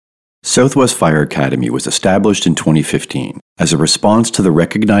Southwest Fire Academy was established in 2015 as a response to the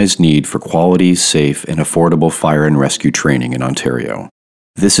recognized need for quality, safe, and affordable fire and rescue training in Ontario.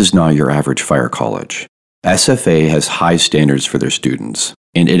 This is not your average fire college. SFA has high standards for their students,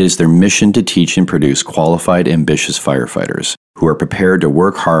 and it is their mission to teach and produce qualified, ambitious firefighters who are prepared to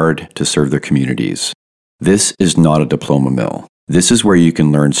work hard to serve their communities. This is not a diploma mill. This is where you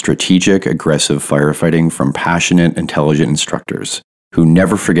can learn strategic, aggressive firefighting from passionate, intelligent instructors who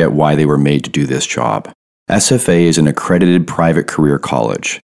never forget why they were made to do this job. SFA is an accredited private career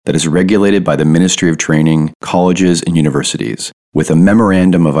college that is regulated by the Ministry of Training, colleges, and universities, with a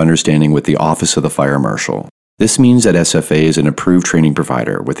memorandum of understanding with the Office of the Fire Marshal. This means that SFA is an approved training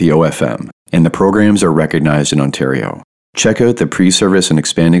provider with the OFM, and the programs are recognized in Ontario. Check out the pre-service and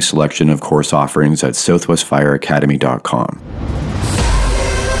expanding selection of course offerings at southwestfireacademy.com.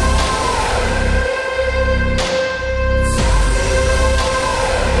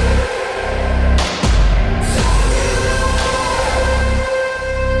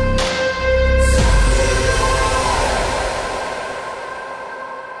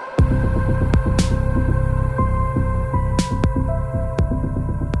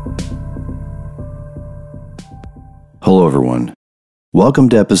 Hello everyone. Welcome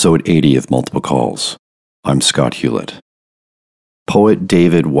to episode 80 of Multiple Calls. I'm Scott Hewlett. Poet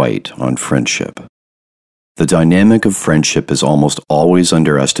David Whyte on friendship. The dynamic of friendship is almost always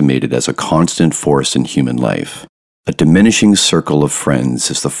underestimated as a constant force in human life. A diminishing circle of friends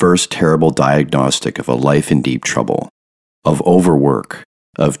is the first terrible diagnostic of a life in deep trouble, of overwork,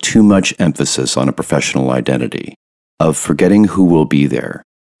 of too much emphasis on a professional identity, of forgetting who will be there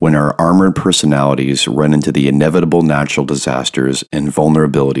when our armored personalities run into the inevitable natural disasters and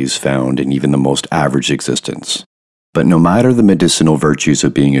vulnerabilities found in even the most average existence. But no matter the medicinal virtues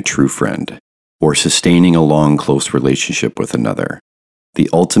of being a true friend, or sustaining a long, close relationship with another, the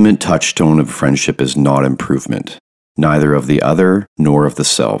ultimate touchstone of friendship is not improvement, neither of the other nor of the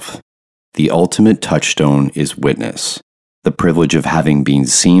self. The ultimate touchstone is witness, the privilege of having been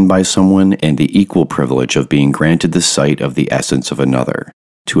seen by someone and the equal privilege of being granted the sight of the essence of another.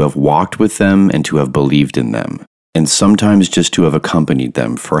 To have walked with them and to have believed in them, and sometimes just to have accompanied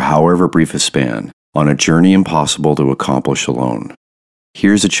them for however brief a span, on a journey impossible to accomplish alone.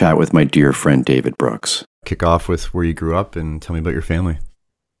 Here's a chat with my dear friend David Brooks. Kick off with where you grew up and tell me about your family.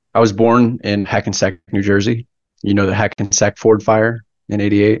 I was born in Hackensack, New Jersey. You know the Hackensack Ford fire in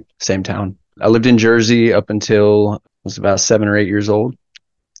 '88, same town. I lived in Jersey up until I was about 7 or 8 years old.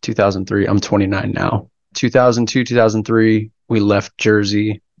 2003, I'm 29 now. 2002, 2003, we left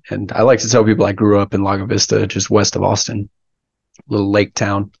Jersey, and I like to tell people I grew up in Lago Vista, just west of Austin, little lake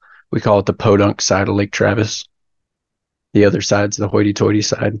town. We call it the Podunk side of Lake Travis. The other side's the hoity-toity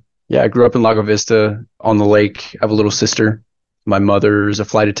side. Yeah, I grew up in Lago Vista on the lake. I have a little sister. My mother is a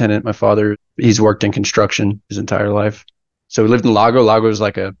flight attendant. My father, he's worked in construction his entire life. So we lived in Lago. Lago is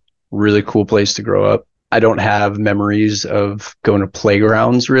like a really cool place to grow up. I don't have memories of going to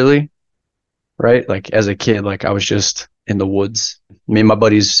playgrounds really, right? Like as a kid, like I was just in the woods. Me and my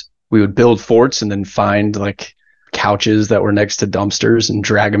buddies, we would build forts and then find like couches that were next to dumpsters and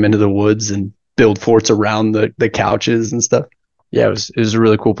drag them into the woods and build forts around the couches and stuff. Yeah, it was a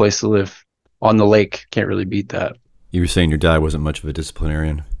really cool place to live on the lake. Can't really beat that. You were saying your dad wasn't much of a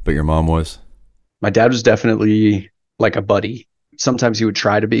disciplinarian, but your mom was? My dad was definitely like a buddy. Sometimes he would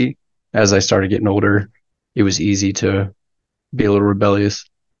try to be. As I started getting older, it was easy to be a little rebellious.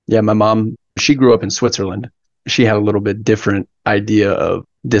 Yeah, my mom, she grew up in Switzerland. She had a little bit different idea of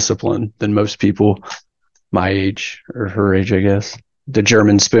discipline than most people my age or her age, I guess. The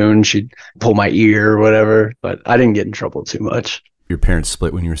German spoon, she'd pull my ear or whatever, but I didn't get in trouble too much. Your parents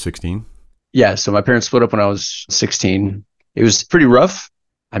split when you were 16? Yeah, so my parents split up when I was 16. It was pretty rough.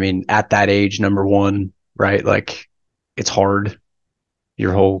 I mean, at that age, number one, right? Like, it's hard.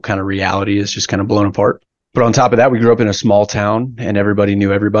 Your whole kind of reality is just kind of blown apart. But on top of that, we grew up in a small town and everybody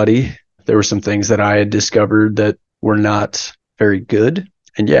knew everybody. There were some things that I had discovered that were not very good.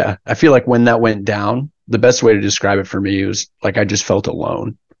 And yeah, I feel like when that went down, the best way to describe it for me was like I just felt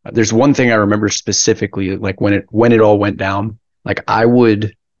alone. There's one thing I remember specifically, like when it all went down, like I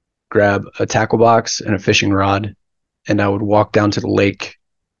would grab a tackle box and a fishing rod and I would walk down to the lake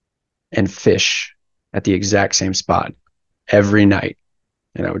and fish at the exact same spot every night.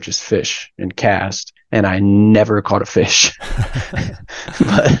 And I would just fish and cast, and I never caught a fish.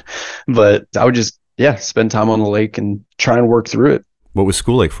 but I would just, spend time on the lake and try and work through it. What was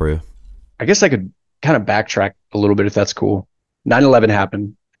school like for you? I guess I could kind of backtrack a little bit if that's cool. 9/11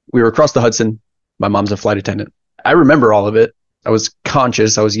 happened. We were across the Hudson. My mom's a flight attendant. I remember all of it. I was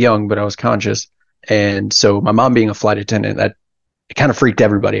conscious. I was young, but I was conscious. And so my mom being a flight attendant, that it kind of freaked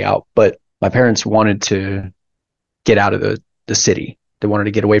everybody out. But my parents wanted to get out of the city. They wanted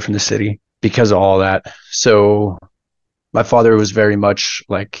to get away from the city because of all that. So my father was very much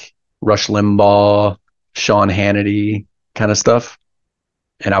like Rush Limbaugh, Sean Hannity kind of stuff.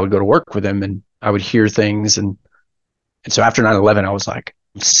 And I would go to work with him and I would hear things. And so after 9/11, I was like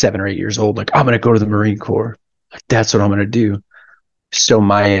 7 or 8 years old. Like, I'm going to go to the Marine Corps. Like, that's what I'm going to do. So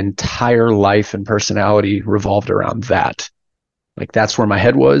my entire life and personality revolved around that. Like, that's where my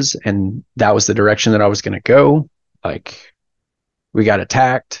head was. And that was the direction that I was going to go. Like, we got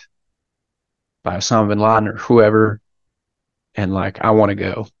attacked by Osama bin Laden or whoever. And like, I want to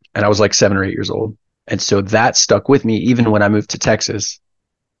go. And I was like 7 or 8 years old. And so that stuck with me even when I moved to Texas,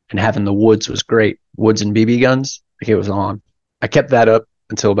 and having the woods was great. Woods and BB guns, like, it was on. I kept that up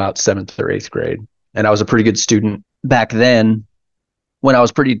until about 7th or 8th grade. And I was a pretty good student back then when I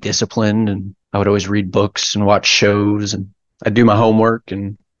was pretty disciplined, and I would always read books and watch shows, and I'd do my homework,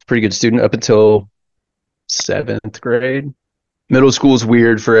 and pretty good student up until 7th grade. Middle school is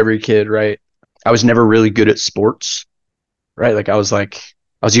weird for every kid, right? I was never really good at sports, right? Like I was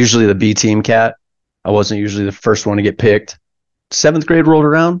usually the B team cat. I wasn't usually the first one to get picked. 7th grade rolled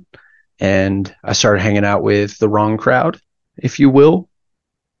around and I started hanging out with the wrong crowd, if you will,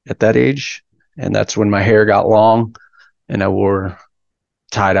 at that age. And that's when my hair got long and I wore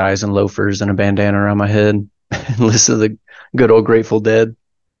tie-dyes and loafers and a bandana around my head and listened to the good old Grateful Dead.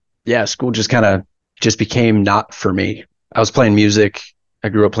 Yeah, school just kind of just became not for me. I was playing music. I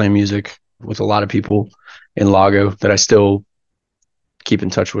grew up playing music with a lot of people in Lago that I still keep in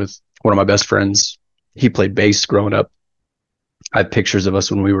touch with. One of my best friends, he played bass growing up. I have pictures of us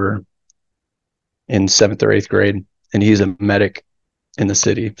when we were in 7th or 8th grade, and he's a medic in the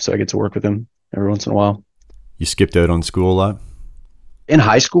city, so I get to work with him every once in a while. You skipped out on school a lot? In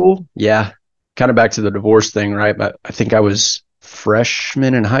high school, yeah. Kind of back to the divorce thing, right? But I think I was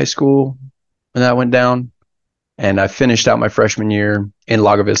freshman in high school when that went down. And I finished out my freshman year in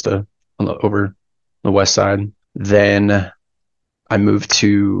Lago Vista over the west side. Then I moved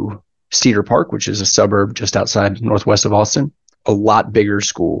to Cedar Park, which is a suburb just outside northwest of Austin. A lot bigger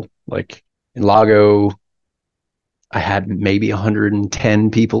school. Like in Lago, I had maybe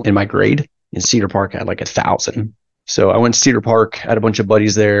 110 people in my grade. In Cedar Park, I had like 1,000. So I went to Cedar Park, had a bunch of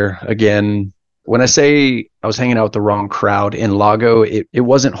buddies there. Again, when I say I was hanging out with the wrong crowd in Lago, it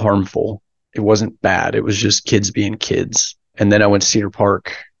wasn't harmful. It wasn't bad. It was just kids being kids. And then I went to Cedar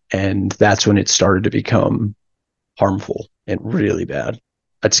Park, and that's when it started to become harmful and really bad.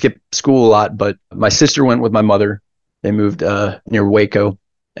 I'd skip school a lot, but my sister went with my mother. They moved near Waco,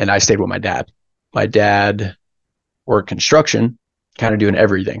 and I stayed with my dad. My dad worked construction, kind of doing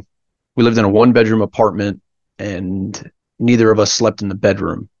everything. We lived in a 1-bedroom apartment, and neither of us slept in the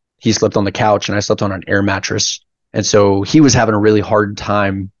bedroom. He slept on the couch, and I slept on an air mattress. And so he was having a really hard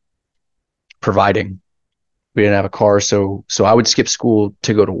time providing. We didn't have a car, so I would skip school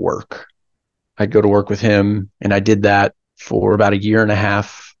to go to work. I'd go to work with him, and I did that for about 1.5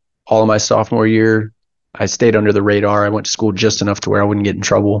 years. All of my sophomore year, I stayed under the radar. I went to school just enough to where I wouldn't get in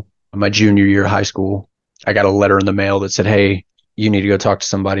trouble. My junior year of high school, I got a letter in the mail that said, hey, you need to go talk to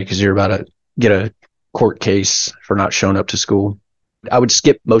somebody because you're about to get a court case for not showing up to school. I would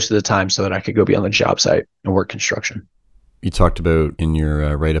skip most of the time so that I could go be on the job site and work construction. You talked about in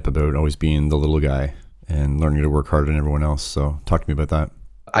your write-up about always being the little guy and learning to work harder than everyone else. So talk to me about that.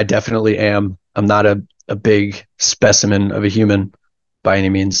 I definitely am. I'm not a big specimen of a human by any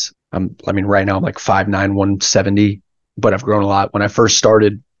means. Right now I'm like 5'9", 170, but I've grown a lot. When I first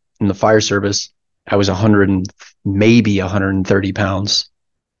started in the fire service, I was 130 pounds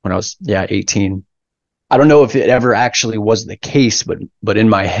when I was 18. I don't know if it ever actually was the case, but in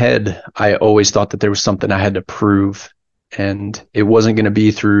my head, I always thought that there was something I had to prove, and it wasn't going to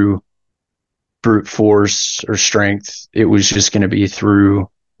be through brute force or strength. It was just going to be through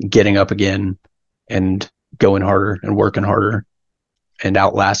getting up again and going harder and working harder and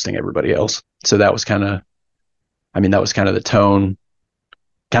outlasting everybody else. So that was kind of the tone.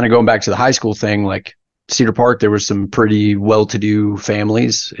 Kind of going back to the high school thing, like Cedar Park, there were some pretty well-to-do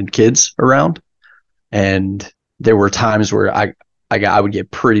families and kids around. And there were times where I would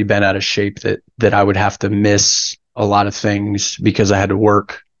get pretty bent out of shape that I would have to miss a lot of things because I had to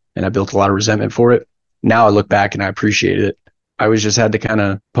work, and I built a lot of resentment for it. Now I look back and I appreciate it. I always just had to kind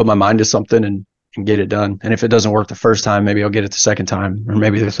of put my mind to something and get it done. And if it doesn't work the first time, maybe I'll get it the second time or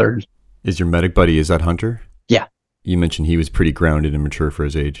maybe the third. Is your medic buddy, is that Hunter? Yeah. You mentioned he was pretty grounded and mature for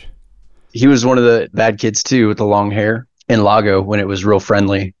his age. He was one of the bad kids too, with the long hair in Lago when it was real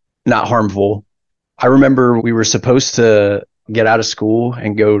friendly, not harmful. I remember we were supposed to get out of school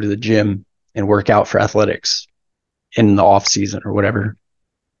and go to the gym and work out for athletics. in the off season or whatever.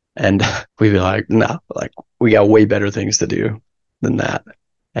 And we'd be like, no, like we got way better things to do than that.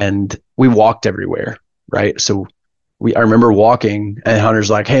 And we walked everywhere, right? So I remember walking, and Hunter's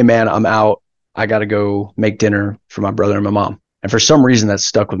like, hey man, I'm out. I got to go make dinner for my brother and my mom. And for some reason that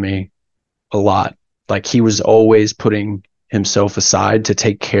stuck with me a lot. Like he was always putting himself aside to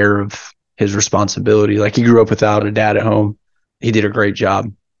take care of his responsibility. Like he grew up without a dad at home. He did a great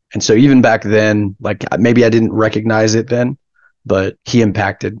job. And so even back then, like maybe I didn't recognize it then, but he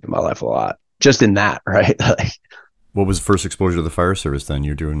impacted my life a lot just in that, right? What was the first exposure to the fire service then?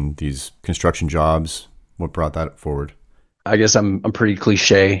 You're doing these construction jobs. What brought that forward? I guess I'm pretty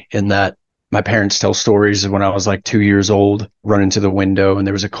cliche in that my parents tell stories of when I was like 2 years old, running to the window and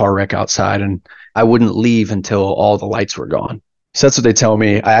there was a car wreck outside and I wouldn't leave until all the lights were gone. So that's what they tell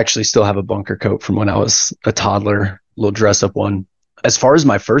me. I actually still have a bunker coat from when I was a toddler, little dress up one. As far as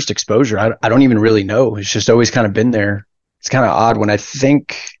my first exposure, I don't even really know. It's just always kind of been there. It's kind of odd when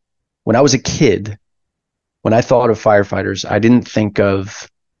I was a kid, when I thought of firefighters, I didn't think of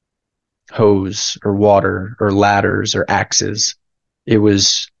hose or water or ladders or axes. It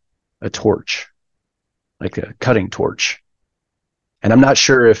was a torch, like a cutting torch. And I'm not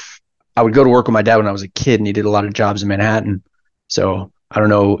sure if I would go to work with my dad when I was a kid and he did a lot of jobs in Manhattan. So I don't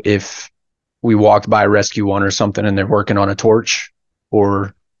know if we walked by Rescue One or something and they're working on a torch,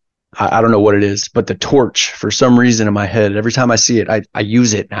 or I don't know what it is, but the torch, for some reason in my head, every time I see it, I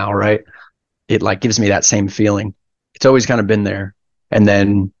use it now, right? It like gives me that same feeling. It's always kind of been there. And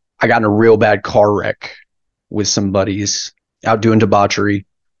then I got in a real bad car wreck with some buddies out doing debauchery.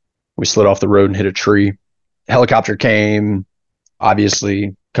 We slid off the road and hit a tree. Helicopter came, obviously,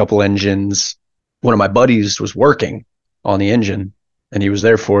 a couple engines. One of my buddies was working on the engine and he was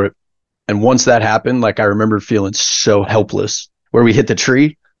there for it. And once that happened, like I remember feeling so helpless. Where we hit the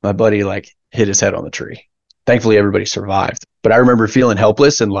tree, my buddy like hit his head on the tree. Thankfully, everybody survived. But I remember feeling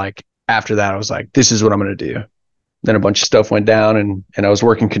helpless. And like after that, I was like, this is what I'm going to do. Then a bunch of stuff went down and I was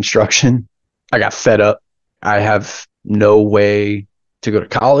working construction. I got fed up. I have no way to go to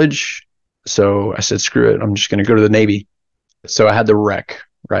college. So I said, screw it. I'm just going to go to the Navy. So I had the wreck,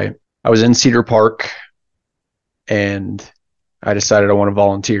 right? I was in Cedar Park and I decided I want to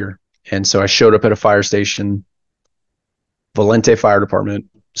volunteer. And so I showed up at a fire station, Valente Fire Department,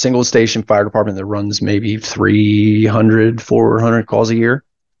 single station fire department that runs maybe 300, 400 calls a year.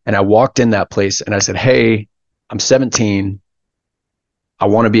 And I walked in that place and I said, hey, I'm 17. I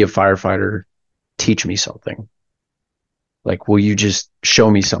want to be a firefighter. Teach me something. Like, will you just show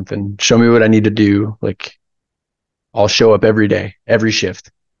me something? Show me what I need to do. Like, I'll show up every day, every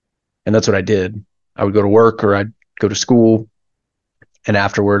shift. And that's what I did. I would go to work or I'd go to school. And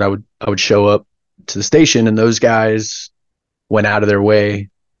afterward, I would show up to the station and those guys went out of their way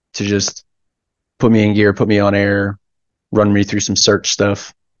to just put me in gear, put me on air, run me through some search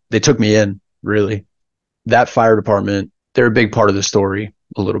stuff. They took me in, really. That fire department, they're a big part of the story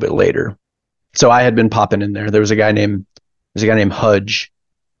a little bit later. So I had been popping in there. There was a guy named Hudge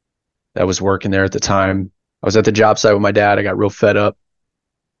that was working there at the time. I was at the job site with my dad. I got real fed up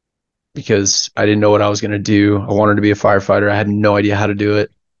because I didn't know what I was going to do. I wanted to be a firefighter. I had no idea how to do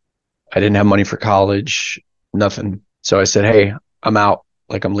it. I didn't have money for college, nothing. So I said, hey, I'm out,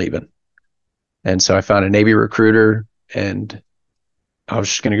 like I'm leaving. And so I found a Navy recruiter and I was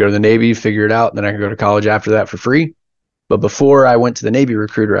just going to go to the Navy, figure it out, and then I could go to college after that for free. But before I went to the Navy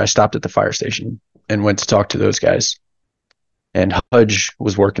recruiter, I stopped at the fire station and went to talk to those guys. And Hudge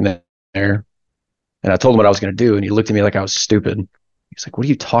was working there. And I told him what I was going to do. And he looked at me like I was stupid. He's like, what are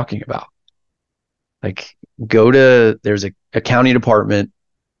you talking about? Like, there's a county department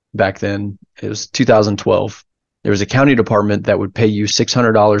back then. It was 2012. There was a county department that would pay you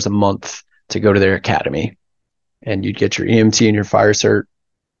 $600 a month to go to their academy. And you'd get your EMT and your fire cert.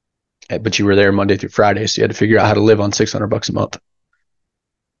 But you were there Monday through Friday. So you had to figure out how to live on $600 a month.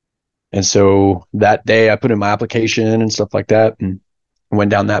 And so that day I put in my application and stuff like that and went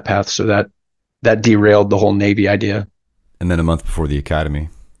down that path. So that derailed the whole Navy idea. And then a month before the academy.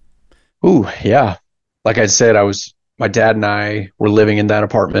 Ooh, yeah. Like I said, my dad and I were living in that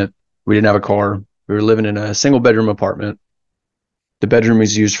apartment. We didn't have a car. We were living in a single bedroom apartment. The bedroom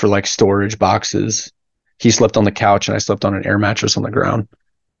was used for like storage boxes. He slept on the couch and I slept on an air mattress on the ground.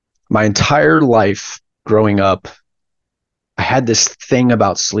 My entire life growing up, I had this thing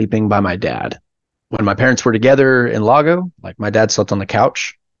about sleeping by my dad. When my parents were together in Lago, like my dad slept on the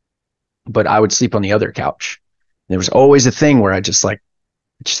couch, but I would sleep on the other couch. There was always a thing where I just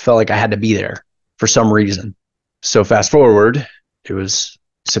felt like I had to be there for some reason. So fast forward, it was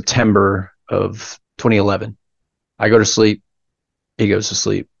September of 2011. I go to sleep. He goes to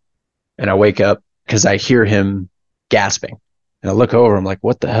sleep. And I wake up because I hear him gasping. And I look over, I'm like,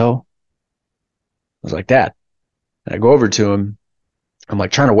 what the hell? I was like, Dad. And I go over to him. I'm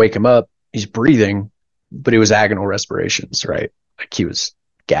like trying to wake him up. He's breathing, but it was agonal respirations, right? Like he was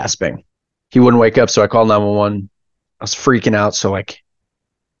gasping. He wouldn't wake up, so I called 911. I was freaking out. So like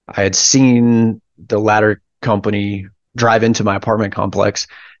I had seen the ladder company drive into my apartment complex,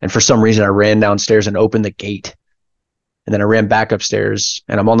 and for some reason I ran downstairs and opened the gate. And then I ran back upstairs,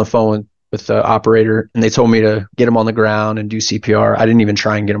 and I'm on the phone with the operator, and they told me to get him on the ground and do CPR. I didn't even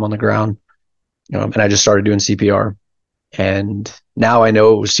try and get him on the ground. And I just started doing CPR. And now I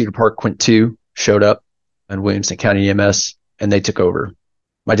know it was Cedar Park Quint 2 showed up and Williamson County EMS, and they took over.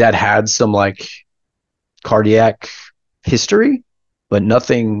 My dad had some like cardiac history, but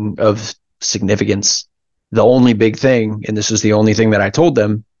nothing of significance. The only big thing, and this was the only thing that I told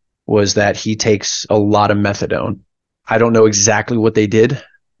them, was that he takes a lot of methadone. I don't know exactly what they did.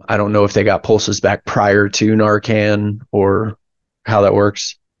 I don't know if they got pulses back prior to Narcan or how that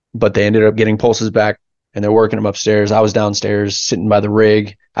works, but they ended up getting pulses back, and they're working them upstairs. I was downstairs sitting by the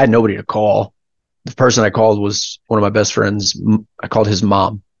rig. I had nobody to call. The person I called was one of my best friends. I called his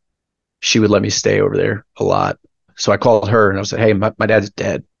mom. She would let me stay over there a lot. So I called her and I was like, hey, my dad's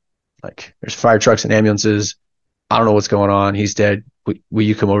dead. Like, there's fire trucks and ambulances. I don't know what's going on. He's dead. Will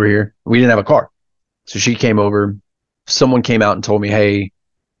you come over here? We didn't have a car. So she came over. Someone came out and told me, hey,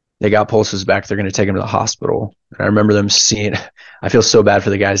 they got pulses back. They're going to take him to the hospital. And I remember them seeing, I feel so bad for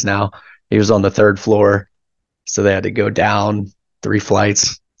the guys now. He was on the 3rd floor. So they had to go down 3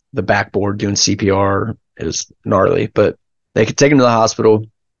 flights, the backboard doing CPR. It was gnarly, but they could take him to the hospital.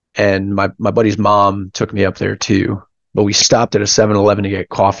 And my buddy's mom took me up there too. But we stopped at a 7-Eleven to get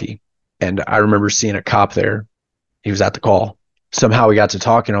coffee. And I remember seeing a cop there. He was at the call. Somehow we got to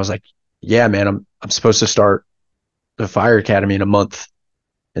talking. I was like, yeah, man, I'm supposed to start the fire academy in a month,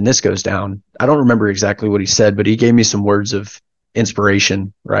 and this goes down. I don't remember exactly what he said, but he gave me some words of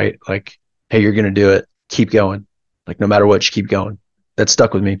inspiration, right? Like, hey, you're going to do it. Keep going. Like, no matter what, you keep going. That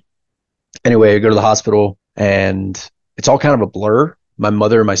stuck with me. Anyway, I go to the hospital, and it's all kind of a blur. My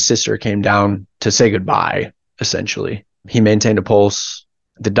mother and my sister came down to say goodbye, essentially. He maintained a pulse.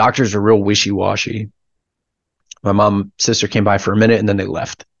 The doctors are real wishy-washy. My mom, sister came by for a minute, and then they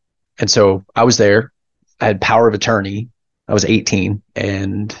left. And so I was there. I had power of attorney. I was 18,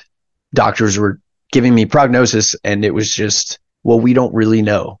 and doctors were giving me prognosis, and it was just, well, we don't really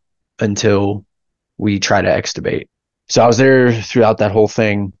know until we try to extubate. So I was there throughout that whole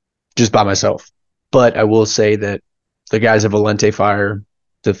thing just by myself. But I will say that the guys at Valente Fire,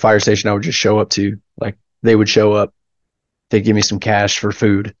 the fire station I would just show up to, like, they would show up. They'd give me some cash for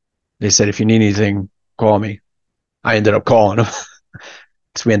food. They said, if you need anything, call me. I ended up calling them.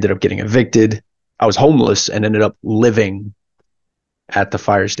 So we ended up getting evicted. I was homeless and ended up living at the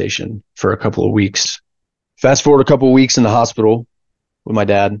fire station for a couple of weeks. Fast forward a couple of weeks in the hospital with my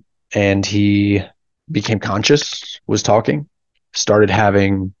dad, and he became conscious, was talking, started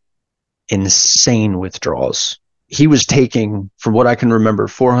having insane withdrawals. He was taking, from what I can remember,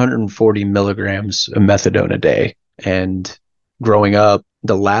 440 milligrams of methadone a day. And growing up,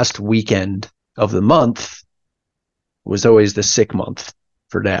 the last weekend of the month was always the sick month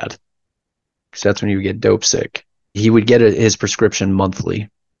for Dad, because that's when you would get dope sick. He would get his prescription monthly,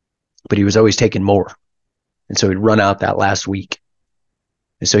 but he was always taking more. And so he'd run out that last week.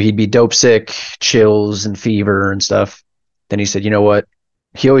 And so he'd be dope sick, chills and fever and stuff. Then he said, you know what?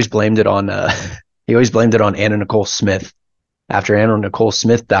 He always blamed it on Anna Nicole Smith. After Anna Nicole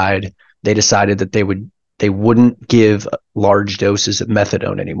Smith died, they decided that they wouldn't give large doses of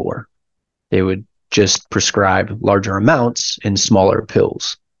methadone anymore. They would just prescribe larger amounts in smaller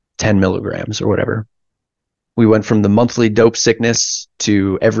pills, 10 milligrams or whatever. We went from the monthly dope sickness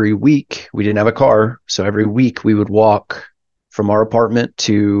to every week. We didn't have a car, so every week we would walk from our apartment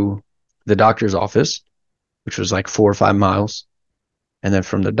to the doctor's office, which was like 4 or 5 miles. And then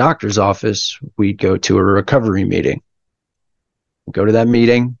from the doctor's office, we'd go to a recovery meeting. We'd go to that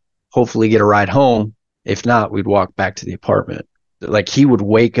meeting, hopefully get a ride home. If not, we'd walk back to the apartment. Like, he would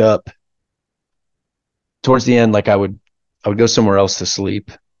wake up towards the end. Like, I would go somewhere else to sleep.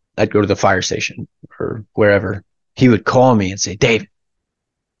 I'd go to the fire station or wherever. He would call me and say, David,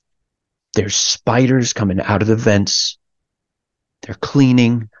 there's spiders coming out of the vents. They're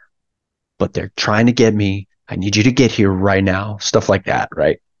cleaning, but they're trying to get me. I need you to get here right now. Stuff like that,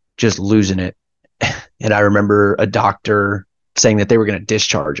 right? Just losing it. And I remember a doctor saying that they were going to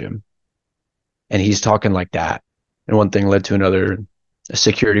discharge him. And he's talking like that. And one thing led to another. A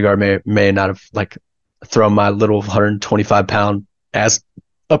security guard may not have like thrown my little 125-pound ass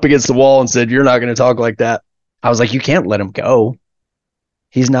up against the wall and said, you're not going to talk like that. I was like, you can't let him go.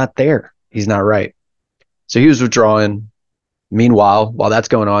 He's not there. He's not right. So he was withdrawing. Meanwhile, while that's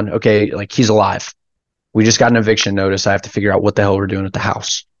going on, okay, like he's alive. We just got an eviction notice. I have to figure out what the hell we're doing with the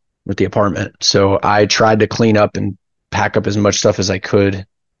house, with the apartment. So I tried to clean up and pack up as much stuff as I could,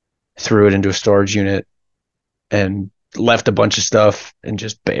 threw it into a storage unit, and left a bunch of stuff and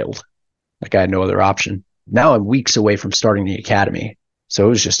just bailed. Like I had no other option. Now I'm weeks away from starting the academy. So it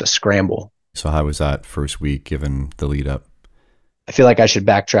was just a scramble. So how was that first week given the lead up? I feel like I should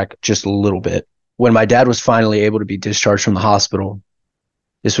backtrack just a little bit. When my dad was finally able to be discharged from the hospital,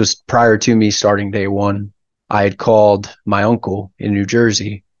 this was prior to me starting day one, I had called my uncle in New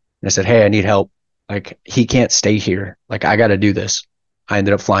Jersey and I said, hey, I need help. Like he can't stay here. Like I got to do this. I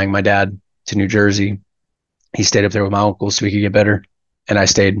ended up flying my dad to New Jersey. He stayed up there with my uncle so he could get better. And I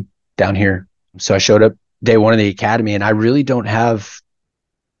stayed down here. So I showed up day one of the academy and I really don't have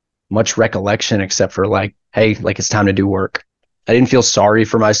much recollection except for like, hey, like it's time to do work. I didn't feel sorry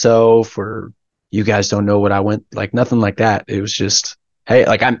for myself or you guys don't know what I went, like nothing like that. It was just, hey,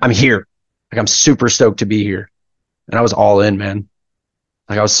 like I'm here. Like I'm super stoked to be here. And I was all in, man.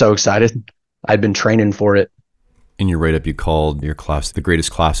 Like I was so excited. I'd been training for it. In your write-up, you called your class the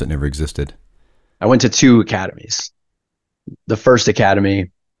greatest class that never existed. I went to 2 academies. The first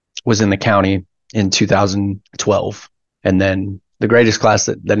academy was in the county in 2012. And then the greatest class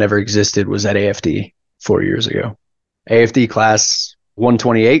that never existed was at AFD 4 years ago. AFD class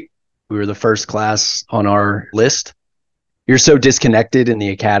 128. We were the first class on our list. You're so disconnected in the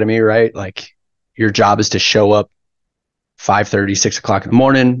academy, right? Like your job is to show up 5:30, 6 o'clock in the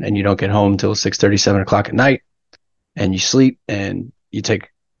morning, and you don't get home till 6:30, 7 o'clock at night, and you sleep and you take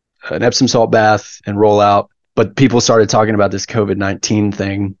an Epsom salt bath and roll out. But people started talking about this COVID-19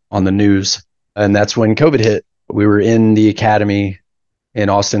 thing on the news, and that's when COVID hit. We were in the academy, in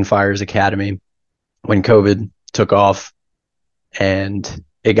Austin Fire's Academy, when COVID took off, and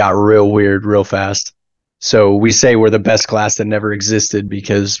it got real weird real fast. So we say we're the best class that never existed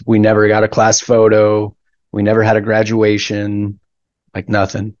because we never got a class photo. We never had a graduation, like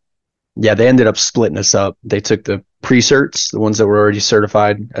nothing. Yeah, they ended up splitting us up. They took the pre-certs, the ones that were already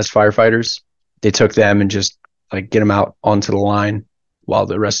certified as firefighters. They took them and just like get them out onto the line while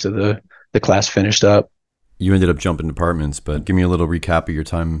the rest of the class finished up. You ended up jumping departments, but give me a little recap of your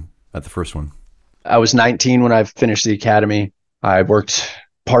time at the first one. I was 19 when I finished the academy. I worked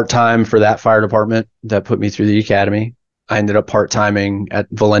part-time for that fire department that put me through the academy. I ended up part-timing at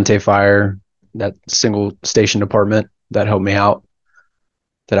Valente Fire, that single station department that helped me out,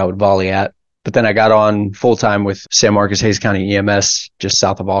 that I would volley at. But then I got on full-time with San Marcos Hays County EMS, just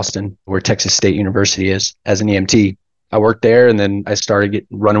south of Austin, where Texas State University is, as an EMT. I worked there and then I started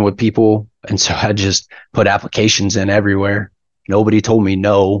running with people. And so I just put applications in everywhere. Nobody told me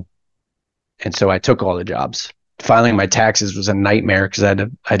no. And so I took all the jobs. Filing my taxes was a nightmare because I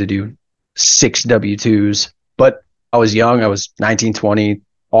had to do 6 W-2s. But I was young. I was 19, 20.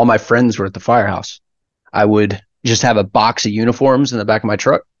 All my friends were at the firehouse. I would just have a box of uniforms in the back of my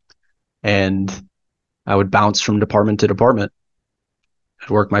truck, and I would bounce from department to department.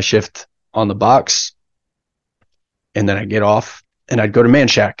 I'd work my shift on the box, and then I'd get off, and I'd go to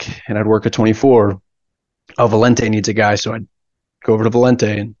Manchac, and I'd work a 24. Oh, Valente needs a guy, so I'd go over to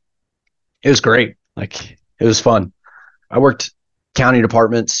Valente, and it was great. Like, it was fun. I worked county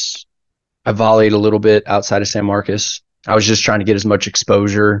departments. I volleyed a little bit outside of San Marcos. I was just trying to get as much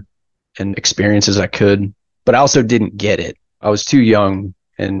exposure and experience as I could, but I also didn't get it. I was too young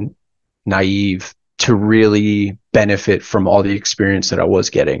and naive to really benefit from all the experience that I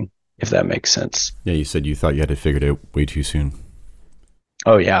was getting, if that makes sense. Yeah, you said you thought you had it figured out way too soon.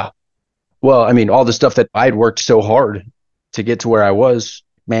 Oh, yeah. Well, I mean, all the stuff that I'd worked so hard to get to where I was,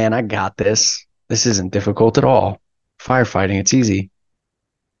 man, I got this. This isn't difficult at all. Firefighting, it's easy.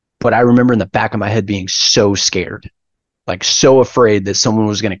 But I remember in the back of my head being so scared, like so afraid that someone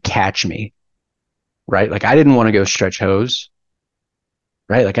was going to catch me, right? Like I didn't want to go stretch hose,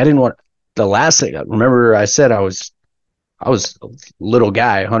 right? Like I didn't want, the last thing, remember I said I was a little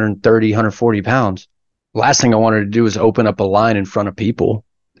guy, 130, 140 pounds. Last thing I wanted to do was open up a line in front of people.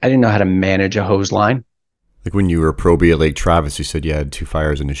 I didn't know how to manage a hose line. Like when you were a probie at Lake Travis, you said you had 2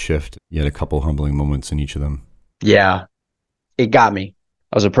 fires in a shift. You had a couple humbling moments in each of them. Yeah, it got me.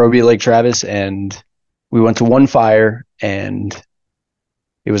 I was a probie at Lake Travis, and we went to one fire, and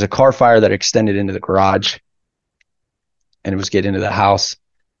it was a car fire that extended into the garage, and it was getting into the house.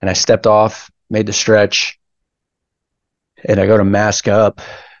 And I stepped off, made the stretch, and I go to mask up,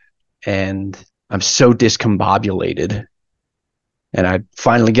 and I'm so discombobulated. And I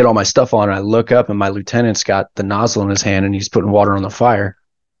finally get all my stuff on, and I look up, and my lieutenant's got the nozzle in his hand, and he's putting water on the fire.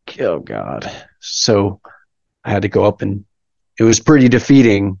 Oh, God. So I had to go up and it was pretty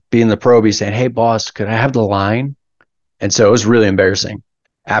defeating being the probie saying, "Hey boss, could I have the line?" And so it was really embarrassing.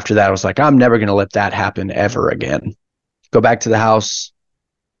 After that, I was like, I'm never going to let that happen ever again. Go back to the house.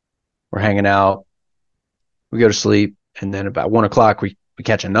 We're hanging out. We go to sleep. And then about 1:00, we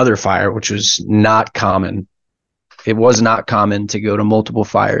catch another fire, which was not common. It was not common to go to multiple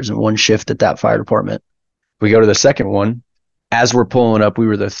fires in one shift at that fire department. We go to the second one. As we're pulling up, we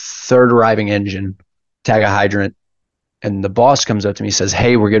were the third arriving engine, tag a hydrant. And the boss comes up to me and says,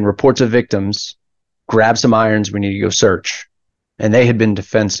 "Hey, we're getting reports of victims. Grab some irons. We need to go search." And they had been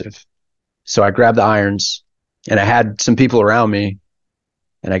defensive. So I grabbed the irons and I had some people around me.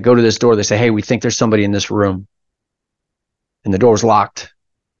 And I go to this door. They say, "Hey, we think there's somebody in this room." And the door was locked.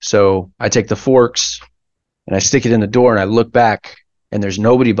 So I take the forks and I stick it in the door and I look back and there's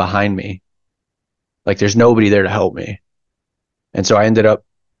nobody behind me. Like there's nobody there to help me. And so I ended up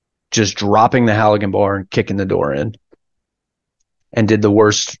just dropping the Halligan bar and kicking the door in and did the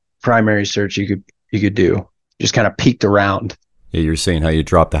worst primary search you could do. Just kind of peeked around. Yeah, you're saying how you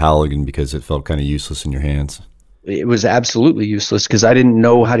dropped the Halligan because it felt kind of useless in your hands. It was absolutely useless because I didn't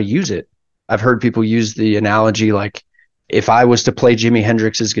know how to use it. I've heard people use the analogy like, if I was to play Jimi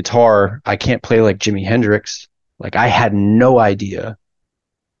Hendrix's guitar, I can't play like Jimi Hendrix. Like I had no idea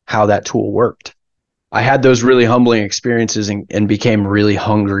how that tool worked. I had those really humbling experiences and became really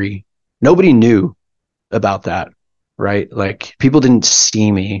hungry. Nobody knew about that, right? Like people didn't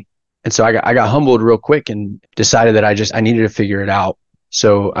see me. And so I got humbled real quick and decided that I needed to figure it out.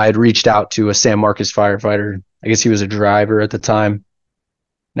 So I had reached out to a San Marcos firefighter. I guess he was a driver at the time.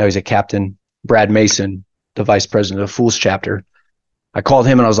 Now he's a captain. Brad Mason, the vice president of Fools chapter. I called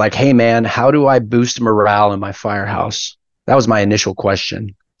him and I was like, "Hey man, how do I boost morale in my firehouse?" That was my initial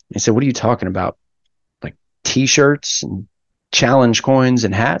question. He said, "What are you talking about? Like t-shirts and challenge coins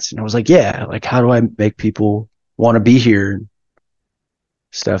and hats?" And I was like, "Yeah, like how do I make people want to be here and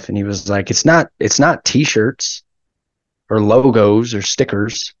stuff?" And he was like, it's not t-shirts or logos or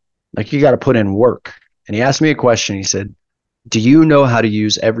stickers. Like you got to put in work." And he asked me a question. He said, "Do you know how to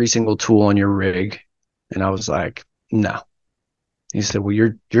use every single tool on your rig?" And I was like, "No." He said, "Well,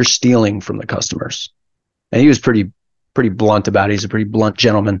 you're stealing from the customers." And he was pretty blunt about it. He's a pretty blunt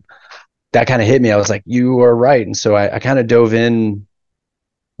gentleman. That kind of hit me. I was like, you are right. And so I kind of dove in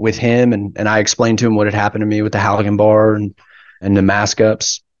with him and I explained to him what had happened to me with the Halligan bar and the mask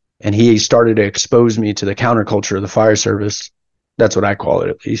ups. And he started to expose me to the counterculture of the fire service. That's what I call it,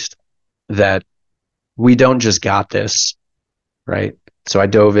 at least. That we don't just got this, right? So I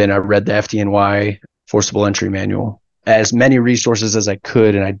dove in, I read the FDNY forcible entry manual, as many resources as I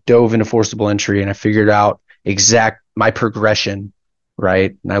could. And I dove into forcible entry and I figured out my progression,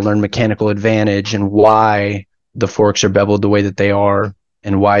 right? And I learned mechanical advantage and why the forks are beveled the way that they are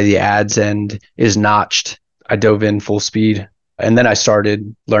and why the adze end is notched. I dove in full speed. And then I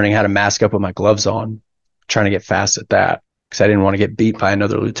started learning how to mask up with my gloves on, trying to get fast at that because I didn't want to get beat by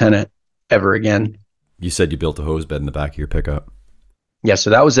another lieutenant ever again. You said you built a hose bed in the back of your pickup. Yeah, so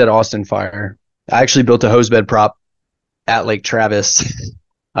that was at Austin Fire. I actually built a hose bed prop at Lake Travis.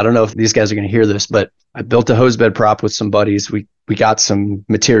 I don't know if these guys are going to hear this, but I built a hose bed prop with some buddies. We got some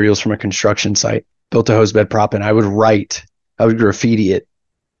materials from a construction site, built a hose bed prop, and I would graffiti it,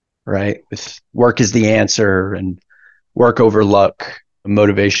 right? With work is the answer and work over luck,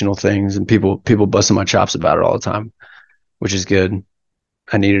 motivational things, and people busting my chops about it all the time, which is good.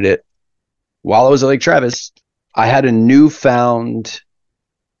 I needed it. While I was at Lake Travis, I had a newfound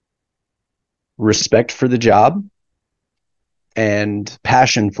respect for the job and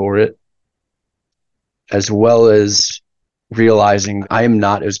passion for it, as well as realizing I am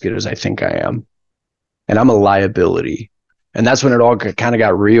not as good as I think I am. And I'm a liability. And that's when it all kind of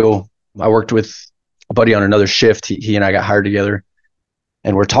got real. I worked with a buddy on another shift. He and I got hired together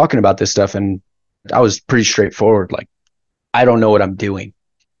and we're talking about this stuff. And I was pretty straightforward. Like, I don't know what I'm doing.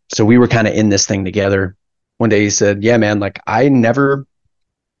 So we were kind of in this thing together. One day he said, "Yeah, man, like I never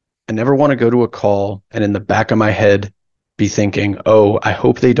want to go to a call and in the back of my head be thinking, oh, I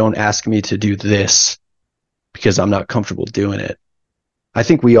hope they don't ask me to do this because I'm not comfortable doing it." I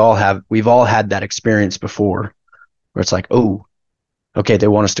think we've all had that experience before where it's like, oh, okay, they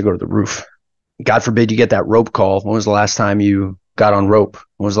want us to go to the roof. God forbid you get that rope call. When was the last time you got on rope?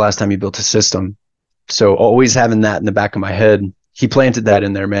 When was the last time you built a system? So always having that in the back of my head, he planted that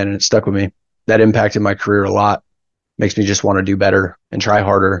in there, man, and it stuck with me. That impacted my career a lot. Makes me just want to do better and try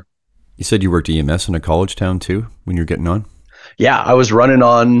harder. You said you worked EMS in a college town too when you were getting on? Yeah, I was running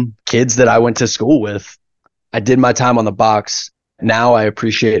on kids that I went to school with. I did my time on the box. Now I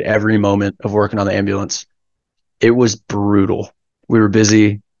appreciate every moment of working on the ambulance. It was brutal. We were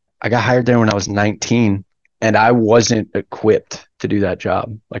busy. I got hired there when I was 19. And I wasn't equipped to do that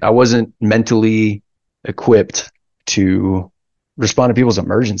job. Like I wasn't mentally equipped to respond to people's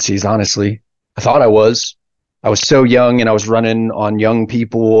emergencies, honestly. I thought I was. I was so young and I was running on young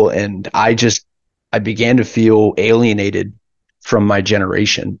people, and I began to feel alienated from my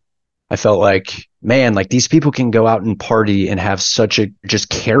generation. I felt like, man, like these people can go out and party and have such a just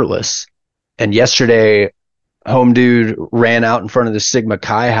careless. And yesterday, home dude ran out in front of the Sigma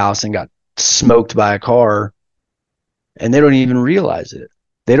Chi house and got smoked by a car, and they don't even realize it.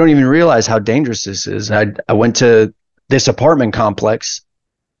 They don't even realize how dangerous this is. I went to this apartment complex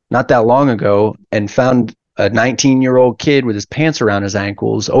not that long ago and found a 19-year-old kid with his pants around his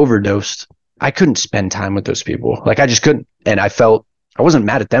ankles, overdosed. I couldn't spend time with those people. Like I just couldn't. And I wasn't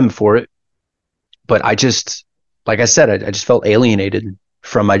mad at them for it, but like I said, I just felt alienated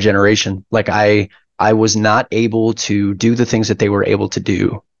from my generation. Like I was not able to do the things that they were able to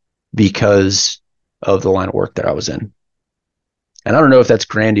do because of the line of work that I was in. And I don't know if that's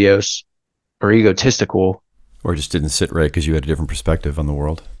grandiose or egotistical. Or just didn't sit right because you had a different perspective on the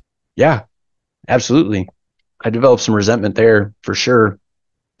world. Yeah, absolutely. I developed some resentment there for sure.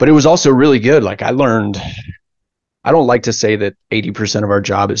 But it was also really good. Like I learned, I don't like to say that 80% of our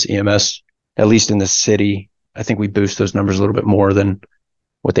job is EMS, at least in the city. I think we boost those numbers a little bit more than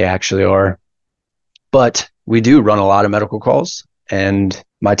what they actually are. But we do run a lot of medical calls, and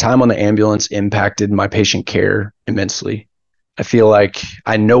my time on the ambulance impacted my patient care immensely. I feel like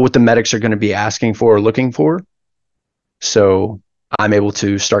I know what the medics are going to be asking for or looking for. So I'm able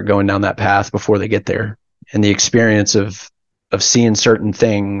to start going down that path before they get there. And the experience of seeing certain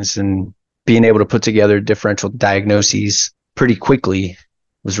things and being able to put together differential diagnoses pretty quickly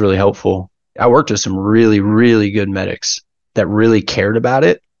was really helpful. I worked with some really, really good medics that really cared about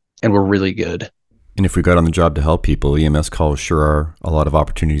it and were really good. And if we got on the job to help people, EMS calls sure are a lot of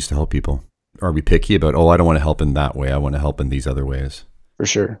opportunities to help people. Are we picky about, I don't want to help in that way, I want to help in these other ways? For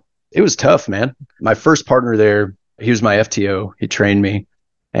sure. It was tough, man. My first partner there, he was my FTO. He trained me,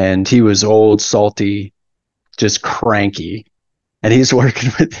 and he was old, salty, just cranky. And he's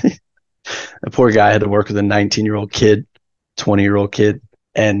working with the poor guy had to work with a 19-year-old kid, 20-year-old kid.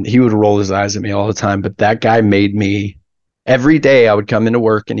 And he would roll his eyes at me all the time. But that guy made me, every day I would come into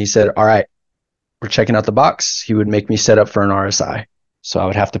work and he said, all right, we're checking out the box. He would make me set up for an RSI. So I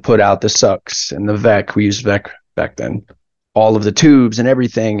would have to put out the sucks and the VEC. We used VEC back then, all of the tubes and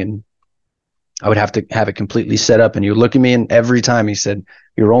everything. And I would have to have it completely set up. And he would look at me, and every time he said,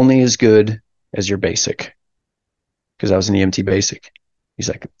 you're only as good as your basic. Because I was an EMT basic. He's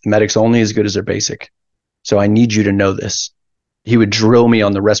like, medic's only as good as their basic. So I need you to know this. He would drill me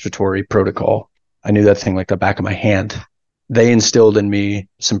on the respiratory protocol. I knew that thing like the back of my hand. They instilled in me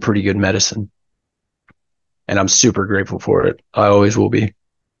some pretty good medicine. And I'm super grateful for it. I always will be.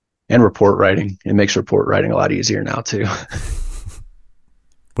 And report writing. It makes report writing a lot easier now too.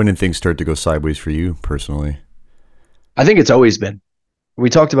 When did things start to go sideways for you personally? I think it's always been. We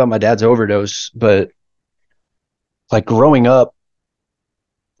talked about my dad's overdose, but like growing up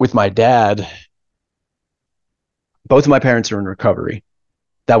with my dad, both of my parents are in recovery.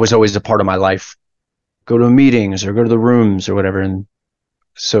 That was always a part of my life. Go to meetings or go to the rooms or whatever. And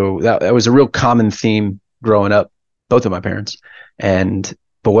so that was a real common theme growing up, both of my parents.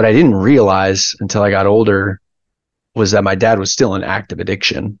 But what I didn't realize until I got older was that my dad was still in active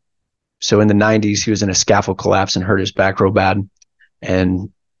addiction. So in the 90s, he was in a scaffold collapse and hurt his back real bad.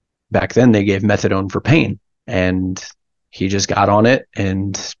 And back then they gave methadone for pain, and he just got on it,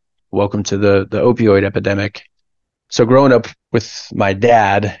 and welcome to the opioid epidemic. So growing up with my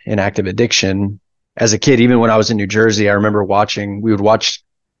dad in active addiction as a kid, even when I was in New Jersey, I remember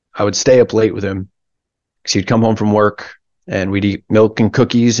I would stay up late with him because he'd come home from work and we'd eat milk and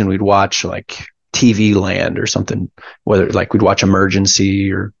cookies and we'd watch like TV Land or something, whether like we'd watch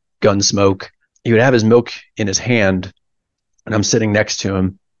Emergency or Gunsmoke. He would have his milk in his hand and I'm sitting next to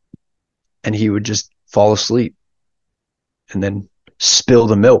him, and he would just fall asleep and then spill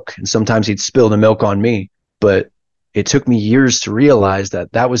the milk. And sometimes he'd spill the milk on me, but it took me years to realize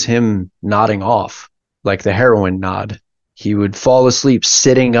that was him nodding off, like the heroin nod. He would fall asleep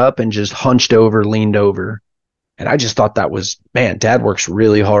sitting up and just hunched over, leaned over. And I just thought that was, man, Dad works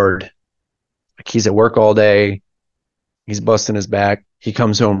really hard. Like he's at work all day. He's busting his back. He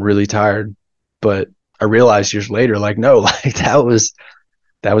comes home really tired. But I realized years later, like, no, like that was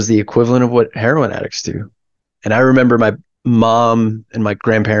the equivalent of what heroin addicts do. And I remember my mom and my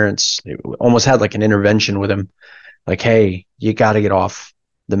grandparents almost had like an intervention with him. Like, hey, you got to get off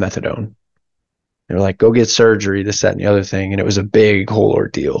the methadone. They're like, go get surgery, this, that, and the other thing. And it was a big whole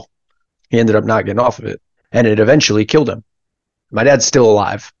ordeal. He ended up not getting off of it, and it eventually killed him. My dad's still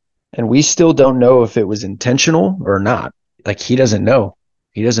alive. And we still don't know if it was intentional or not. Like, he doesn't know.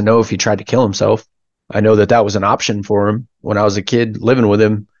 He doesn't know if he tried to kill himself. I know that that was an option for him. When I was a kid living with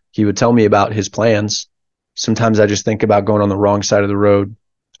him, he would tell me about his plans. Sometimes I just think about going on the wrong side of the road.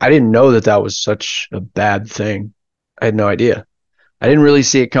 I didn't know that that was such a bad thing. I had no idea. I didn't really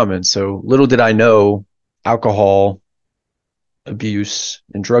see it coming. So little did I know alcohol abuse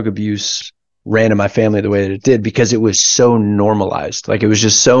and drug abuse ran in my family the way that it did, because it was so normalized. Like, it was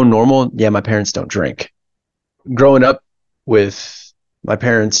just so normal. Yeah, my parents don't drink. Growing up with my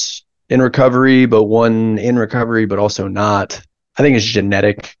parents in recovery, but one in recovery, but also not, I think it's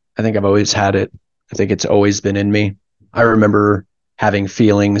genetic. I think I've always had it. I think it's always been in me. I remember having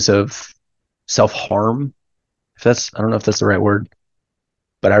feelings of self-harm. I don't know if that's the right word,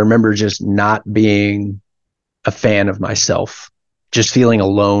 but I remember just not being a fan of myself, just feeling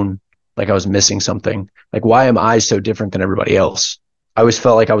alone, like I was missing something. Like, why am I so different than everybody else? I always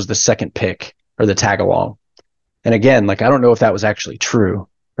felt like I was the second pick or the tag along. And again, like, I don't know if that was actually true,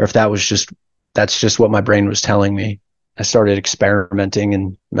 or if that's just what my brain was telling me. I started experimenting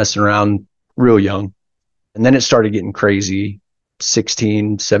and messing around real young. And then it started getting crazy,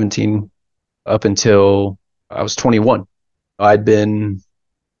 16, 17, up until I was 21. I'd been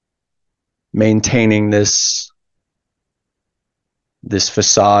maintaining this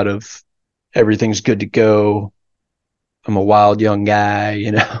facade of everything's good to go. I'm a wild young guy,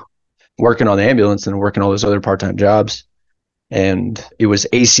 working on the ambulance and working all those other part-time jobs. And it was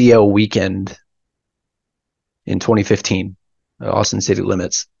ACL weekend in 2015, Austin City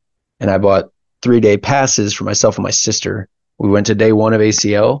Limits. And I bought 3-day passes for myself and my sister. We went to day one of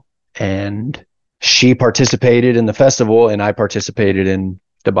ACL, and she participated in the festival, and I participated in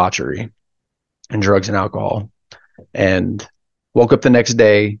debauchery and drugs and alcohol. And woke up the next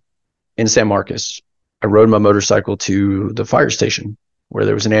day in San Marcos. I rode my motorcycle to the fire station where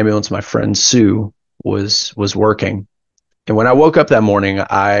there was an ambulance my friend Sue was working. And when I woke up that morning,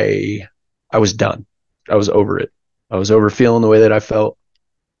 I was done. I was over it. I was over feeling the way that I felt.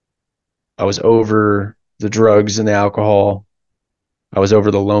 I was over the drugs and the alcohol. I was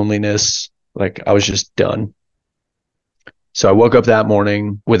over the loneliness. Like, I was just done. So I woke up that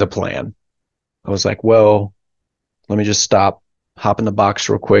morning with a plan. I was like, well, let me just stop, hop in the box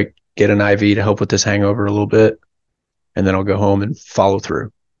real quick, get an IV to help with this hangover a little bit, and then I'll go home and follow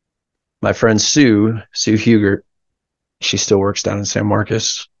through. My friend Sue Hugert, she still works down in San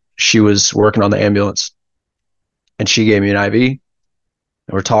Marcos. She was working on the ambulance, and she gave me an IV, and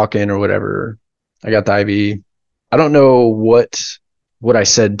we're talking or whatever. I got the IV. I don't know what I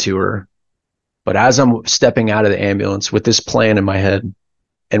said to her, but as I'm stepping out of the ambulance with this plan in my head,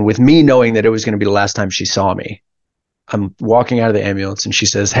 and with me knowing that it was going to be the last time she saw me, I'm walking out of the ambulance, and she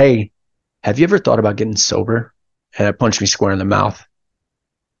says, "Hey, have you ever thought about getting sober?" And it punched me square in the mouth.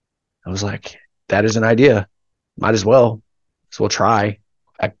 I was like, that is an idea. Might as well. So we'll try.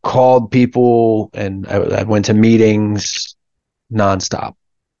 I called people, and I went to meetings nonstop.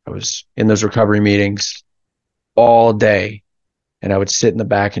 I was in those recovery meetings all day, and I would sit in the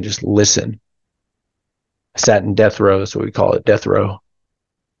back and just listen. I sat in death row. That's what we call it, death row.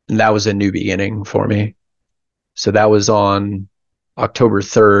 And that was a new beginning for me. So that was on October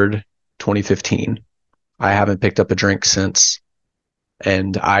 3rd, 2015. I haven't picked up a drink since.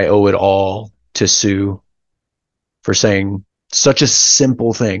 And I owe it all to Sue for saying such a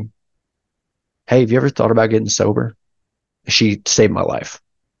simple thing. Hey, have you ever thought about getting sober? She saved my life.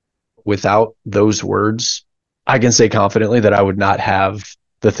 Without those words, I can say confidently that I would not have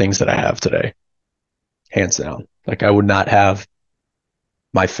the things that I have today. Hands down. Like, I would not have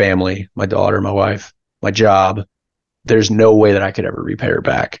my family, my daughter, my wife, my job. There's no way that I could ever repay her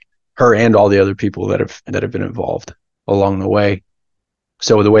back. Her and all the other people that have been involved along the way.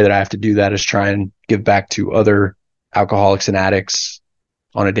 So the way that I have to do that is try and give back to other alcoholics and addicts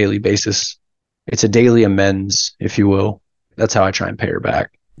on a daily basis. It's a daily amends, if you will. That's how I try and pay her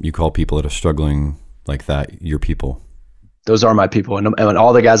back. You call people that are struggling like that your people. Those are my people. And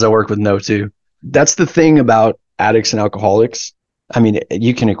all the guys I work with know too. That's the thing about addicts and alcoholics. I mean,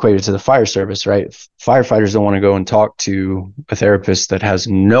 you can equate it to the fire service, right? Firefighters don't want to go and talk to a therapist that has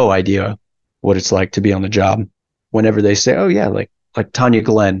no idea what it's like to be on the job. Whenever they say, oh yeah, like Tanya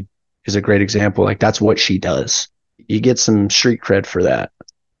Glenn is a great example. Like, that's what she does. You get some street cred for that.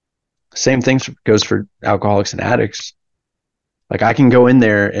 Same thing goes for alcoholics and addicts. Like, I can go in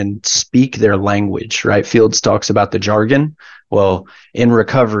there and speak their language, right? Fields talks about the jargon. Well, in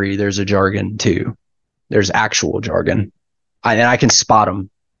recovery, there's a jargon too. There's actual jargon. And I can spot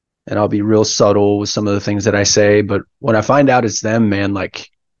them, and I'll be real subtle with some of the things that I say. But when I find out it's them, man, like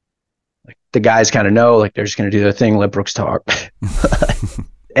the guys kind of know, like, they're just going to do their thing, let Brooks talk.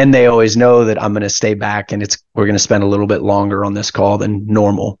 And they always know that I'm going to stay back and we're going to spend a little bit longer on this call than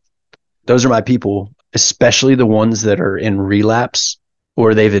normal. Those are my people, especially the ones that are in relapse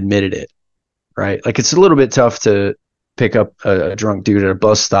or they've admitted it, right? Like it's a little bit tough to pick up a drunk dude at a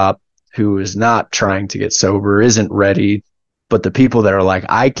bus stop who is not trying to get sober, isn't ready. But the people that are like,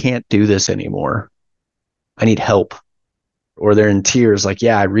 I can't do this anymore. I need help. Or they're in tears like,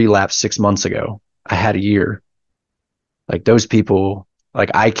 yeah, I relapsed 6 months ago. I had a year. Like those people,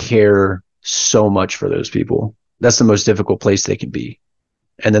 like I care so much for those people. That's the most difficult place they can be.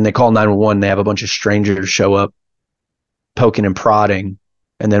 And then they call 911. They have a bunch of strangers show up poking and prodding.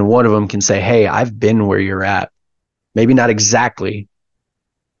 And then one of them can say, hey, I've been where you're at. Maybe not exactly,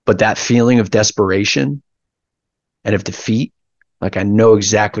 but that feeling of desperation and of defeat, like I know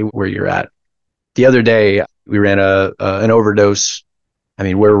exactly where you're at. The other day, we ran an overdose. I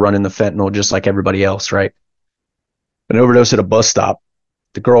mean, we're running the fentanyl just like everybody else, right? An overdose at a bus stop.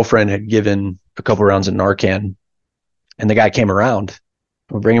 The girlfriend had given a couple rounds of Narcan, and the guy came around.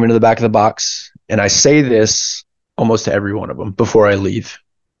 We'll bring him into the back of the box. And I say this almost to every one of them before I leave.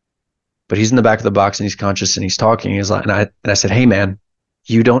 But he's in the back of the box and he's conscious and he's talking. He's like, and I said, hey man,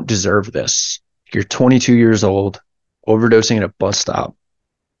 you don't deserve this. You're 22 years old, overdosing at a bus stop.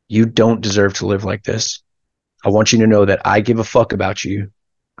 You don't deserve to live like this. I want you to know that I give a fuck about you.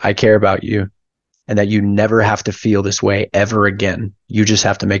 I care about you, and that you never have to feel this way ever again. You just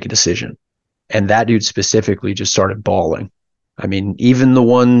have to make a decision. And that dude specifically just started bawling. I mean, even the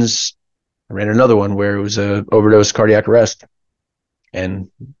ones, I ran another one where it was a overdose cardiac arrest, and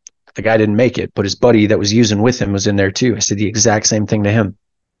the guy didn't make it, but his buddy that was using with him was in there too. I said the exact same thing to him.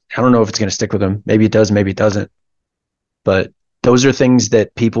 I don't know if it's going to stick with him. Maybe it does, maybe it doesn't. But those are things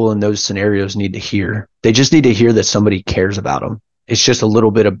that people in those scenarios need to hear. They just need to hear that somebody cares about them. It's just a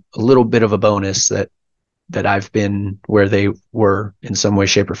little bit of a bonus that I've been where they were in some way,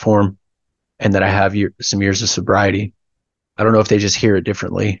 shape, or form, and that I have some years of sobriety. I don't know if they just hear it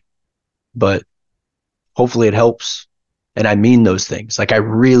differently, but hopefully it helps. And I mean those things. Like I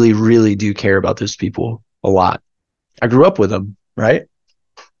really, really do care about those people a lot. I grew up with them, right?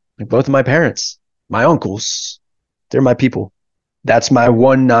 Like both of my parents, my uncles, they're my people. That's my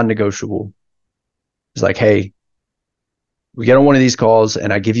one non-negotiable. It's like, hey, we get on one of these calls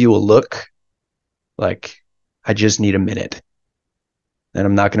and I give you a look, like I just need a minute, and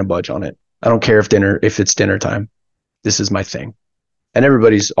I'm not going to budge on it. I don't care if it's dinner time. This is my thing. And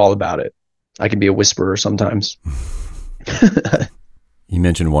everybody's all about it. I can be a whisperer sometimes. You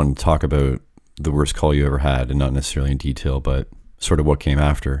mentioned wanting to talk about the worst call you ever had, and not necessarily in detail, but sort of what came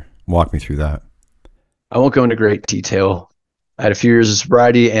after. Walk me through that. I won't go into great detail. I had a few years of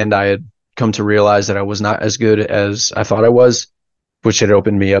sobriety, and I had come to realize that I was not as good as I thought I was, which had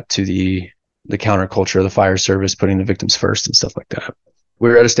opened me up to the counterculture of the fire service, putting the victims first and stuff like that. We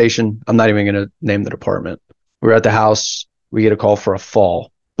were at a station. I'm not even going to name the department. We were at the house. We get a call for a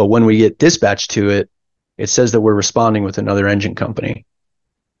fall. But when we get dispatched to it, it says that we're responding with another engine company.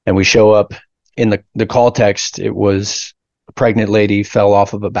 And we show up. In the call text, it was a pregnant lady fell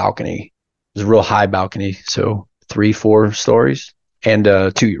off of a balcony. It was a real high balcony, so 3-4 stories, and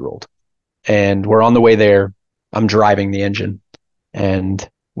a 2-year-old. And we're on the way there. I'm driving the engine. And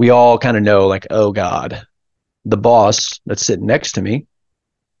we all kind of know, like, oh, God. The boss that's sitting next to me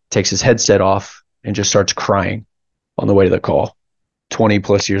takes his headset off and just starts crying on the way to the call. 20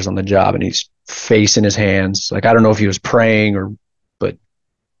 plus years on the job, and he's face in his hands. Like, I don't know if he was praying but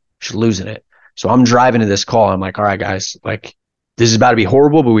just losing it. So I'm driving to this call. I'm like, all right, guys, like, this is about to be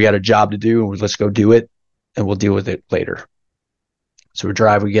horrible, but we got a job to do, and let's go do it, and we'll deal with it later. So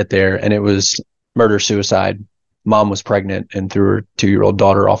we get there, and it was murder-suicide. Mom was pregnant and threw her 2-year-old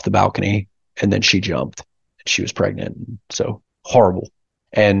daughter off the balcony, and then she jumped. She was pregnant. So horrible.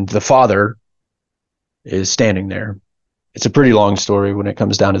 And the father is standing there. It's a pretty long story when it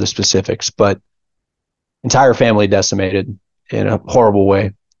comes down to the specifics, but entire family decimated in a horrible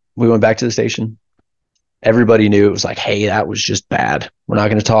way. We went back to the station. Everybody knew. It was like, hey, that was just bad. We're not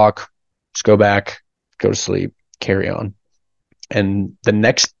going to talk. Just go back, go to sleep, carry on. And the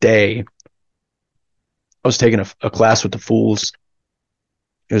next day, I was taking a class with the fools.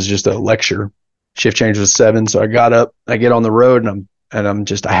 It was just a lecture. Shift change was 7. So I got up, I get on the road, and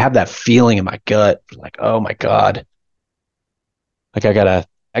I have that feeling in my gut, like, oh my God. Like I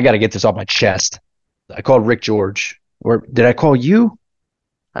gotta get this off my chest. I called Rick George. Or did I call you?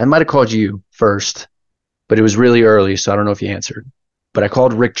 I might have called you first, but it was really early, so I don't know if you answered. But I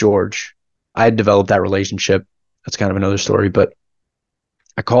called Rick George. I had developed that relationship. That's kind of another story, but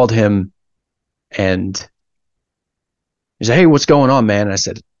I called him, and he said, hey, what's going on, man? And I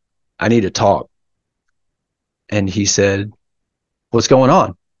said, I need to talk. And he said, what's going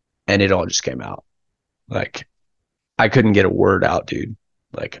on? and it all just came out. Like, I couldn't get a word out, dude.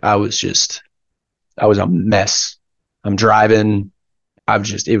 Like, I was a mess. I'm driving.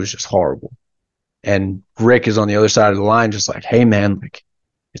 It was just horrible. And Rick is on the other side of the line, just like, hey man, like,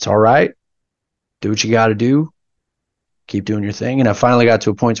 it's all right. Do what you got to do. Keep doing your thing. And I finally got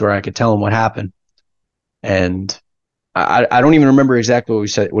to a point where I could tell him what happened. And I don't even remember exactly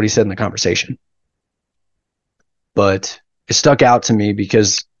what he said in the conversation, but it stuck out to me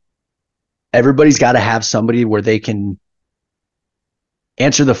because everybody's got to have somebody where they can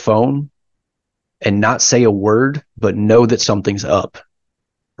answer the phone and not say a word, but know that something's up,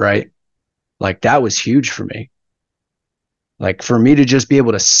 right? Like, that was huge for me. Like, for me to just be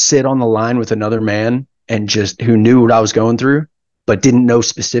able to sit on the line with another man and just who knew what I was going through, but didn't know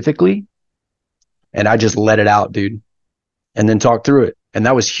specifically. And I just let it out, dude, and then talk through it. And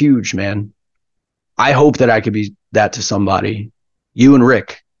that was huge, man. I hope that I could be that to somebody. You and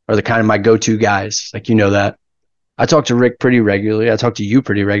Rick are the kind of my go-to guys. Like, you know that. I talk to Rick pretty regularly. I talk to you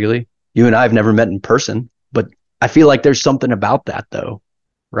pretty regularly. You and I have never met in person, but I feel like there's something about that though,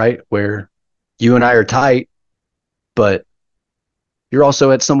 right? Where you and I are tight, but you're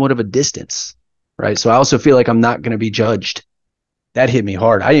also at somewhat of a distance, right? So I also feel like I'm not going to be judged. That hit me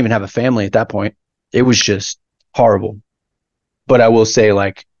hard. I didn't even have a family at that point. It was just horrible. But I will say,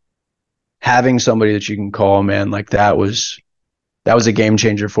 like, having somebody that you can call, man, like, that was a game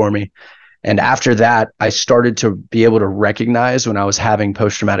changer for me. And after that, I started to be able to recognize when I was having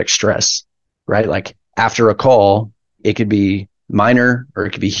post-traumatic stress, right? Like, after a call, it could be minor or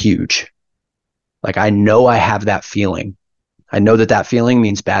it could be huge. Like, I know I have that feeling. I know that feeling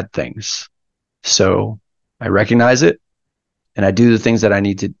means bad things. So I recognize it and I do the things that I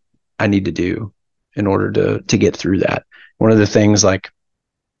need to do in order to get through that. One of the things, like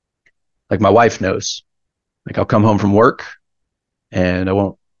my wife knows, like, I'll come home from work and I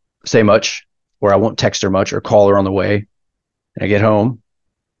won't say much, or I won't text her much or call her on the way. And I get home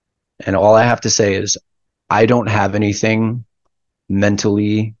and all I have to say is, I don't have anything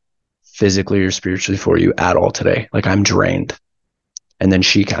mentally, physically, or spiritually for you at all today. Like, I'm drained. And then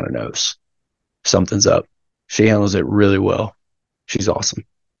she kind of knows something's up. She handles it really well. She's awesome.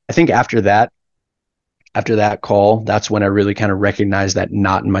 I think after that call, that's when I really kind of recognized that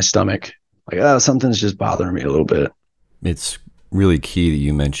knot in my stomach. Like, oh, something's just bothering me a little bit. It's really key that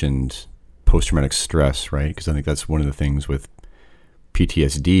you mentioned post-traumatic stress, right? Because I think that's one of the things with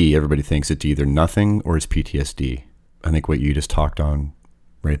PTSD. Everybody thinks it's either nothing or it's PTSD. I think what you just talked on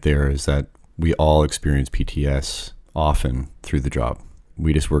right there is that we all experience PTS often through the job.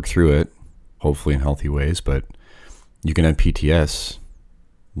 We just work through it, hopefully in healthy ways, but you can have PTS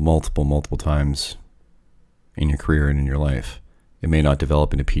multiple times in your career and in your life. It may not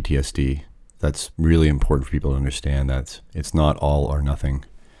develop into PTSD. That's really important for people to understand, that it's not all or nothing.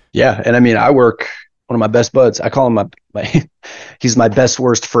 Yeah. And I mean, one of my best buds, I call him my he's my best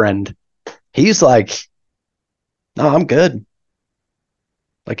worst friend. He's like, no, I'm good.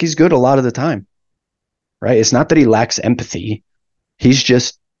 Like, he's good a lot of the time, right? It's not that he lacks empathy. He's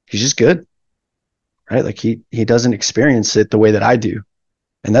just good, right? Like, he doesn't experience it the way that I do.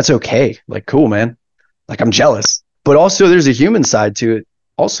 And that's okay. Like, cool, man. Like, I'm jealous, but also there's a human side to it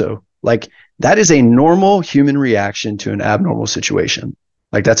also. Like, that is a normal human reaction to an abnormal situation.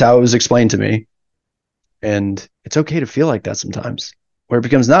 Like, that's how it was explained to me. And it's okay to feel like that sometimes. Where it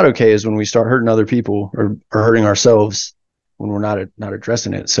becomes not okay is when we start hurting other people or hurting ourselves when we're not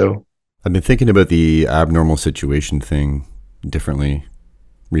addressing it. So I've been thinking about the abnormal situation thing differently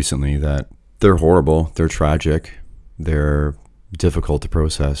recently, that they're horrible, they're tragic, they're difficult to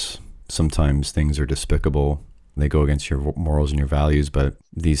process. Sometimes things are despicable. They go against your morals and your values, but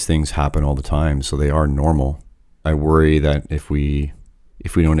these things happen all the time, so they are normal. I worry that if we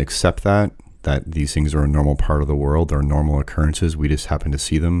don't accept that these things are a normal part of the world, they're normal occurrences, we just happen to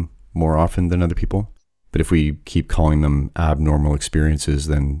see them more often than other people. But if we keep calling them abnormal experiences,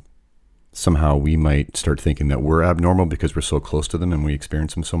 then somehow we might start thinking that we're abnormal because we're so close to them and we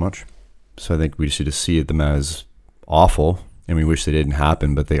experience them so much. So I think we should just see them as awful, and we wish they didn't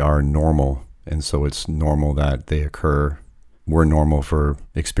happen, but they are normal. And so it's normal that they occur. We're normal for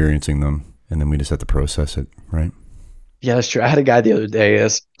experiencing them, and then we just have to process it, right? Yeah, that's true. I had a guy the other day.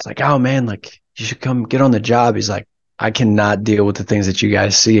 It's like, oh man, like, you should come get on the job. He's like, I cannot deal with the things that you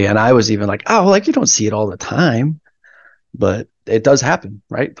guys see. And I was even like, oh, like, you don't see it all the time, but it does happen,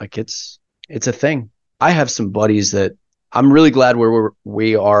 right? Like, it's a thing. I have some buddies that I'm really glad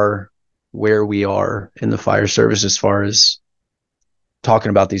we are where we are in the fire service as far as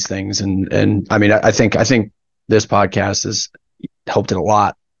talking about these things. And I mean, I think this podcast has helped it a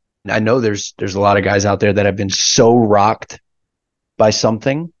lot. I know there's a lot of guys out there that have been so rocked by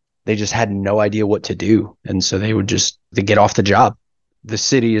something they just had no idea what to do. And so they get off the job. The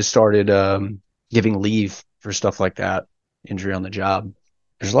city has started giving leave for stuff like that, injury on the job.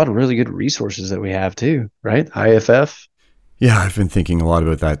 There's a lot of really good resources that we have too, right? IFF. Yeah, I've been thinking a lot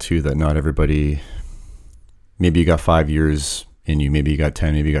about that too, that not everybody, maybe you got 5 years in you, maybe you got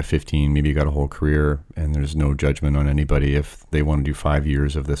 10, maybe you got 15, maybe you got a whole career, and there's no judgment on anybody if they want to do 5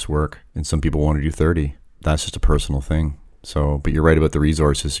 years of this work. And some people want to do 30. That's just a personal thing. So, but you're right about the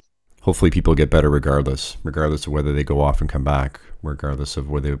resources. Hopefully people get better regardless of whether they go off and come back, regardless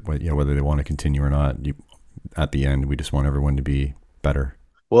of whether they want to continue or not. At the end, we just want everyone to be better.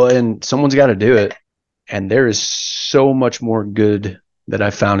 Well, and someone's got to do it. And there is so much more good that I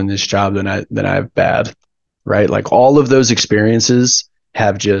found in this job than I have bad, right? Like all of those experiences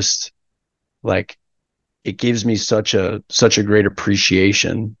have just like, it gives me such a great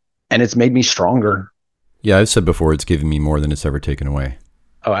appreciation, and it's made me stronger. Yeah, I've said before, it's given me more than it's ever taken away.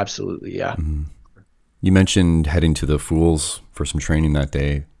 Oh, absolutely. Yeah. Mm-hmm. You mentioned heading to the Fools for some training that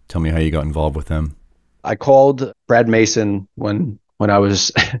day. Tell me how you got involved with them. I called Brad Mason when I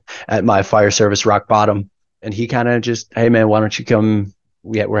was at my fire service rock bottom, and he kind of just, hey man, why don't you come?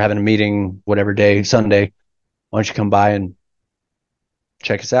 We're having a meeting, whatever day, Sunday. Why don't you come by and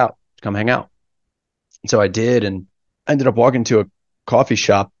check us out? Come hang out. So I did, and I ended up walking to a coffee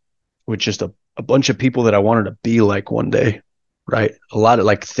shop with just a bunch of people that I wanted to be like one day, right? A lot of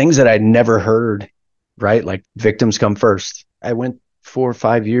like things that I'd never heard, right? Like victims come first. I went 4 or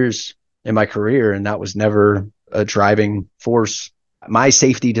 5 years in my career, and that was never a driving force. My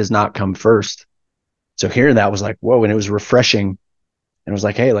safety does not come first. So hearing that was like, whoa, and it was refreshing. And it was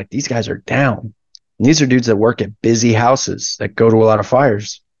like, hey, like these guys are down. And these are dudes that work at busy houses that go to a lot of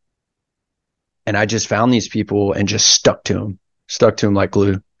fires. And I just found these people and just stuck to them like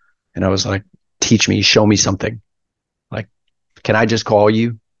glue. And I was like, teach me, show me something. Like, can I just call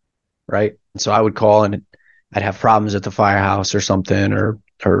you? Right. And so I would call, and I'd have problems at the firehouse or something, or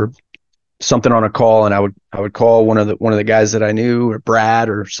something on a call. And I would call one of the guys that I knew, or Brad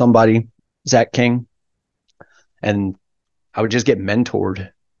or somebody, Zach King. And I would just get mentored,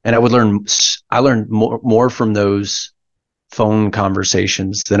 and I learned more from those phone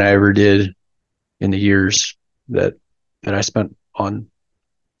conversations than I ever did in the years that I spent on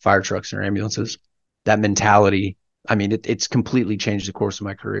fire trucks or ambulances. That mentality, I mean, it's completely changed the course of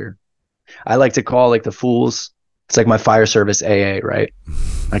my career. I like to call like the Fools, it's like my fire service AA, right?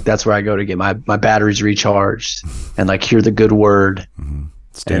 Like that's where I go to get my batteries recharged and like hear the good word. Mm-hmm.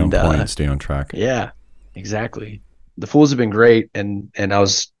 Stay on point, stay on track. Yeah, exactly. The Fools have been great, and I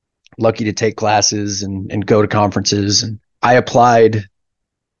was lucky to take classes and go to conferences, and I applied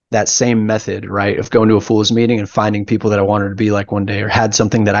that same method, right, of going to a Fools meeting and finding people that I wanted to be like one day, or had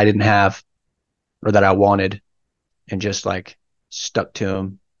something that I didn't have or that I wanted, and just like stuck to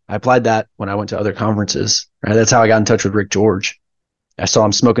them. I applied that when I went to other conferences, right? That's how I got in touch with Rick George. I saw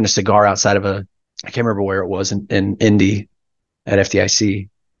him smoking a cigar outside of I can't remember where it was, in Indy at FDIC,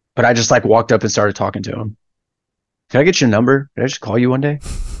 but I just like walked up and started talking to him. Can I get your number? Can I just call you one day?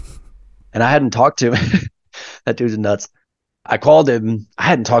 And I hadn't talked to him. That dude's nuts. I called him. I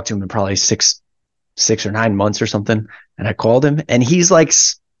hadn't talked to him in probably six or 9 months or something. And I called him, and he's like,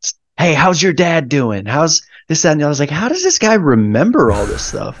 hey, how's your dad doing? How's this, that, and I was like, how does this guy remember all this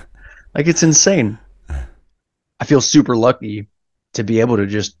stuff? Like, it's insane. I feel super lucky to be able to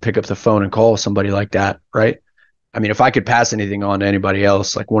just pick up the phone and call somebody like that, right? I mean, if I could pass anything on to anybody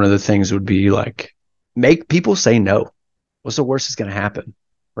else, like one of the things would be like, make people say no. What's the worst that's going to happen,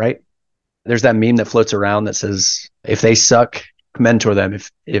 right? There's that meme that floats around that says, if they suck, mentor them.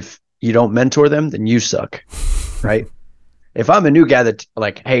 If you don't mentor them, then you suck, right? If I'm a new guy that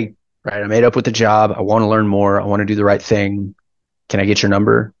like, hey, right, I made up with the job, I want to learn more, I want to do the right thing, can I get your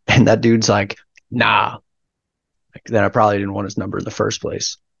number? And that dude's like, nah. Like, then I probably didn't want his number in the first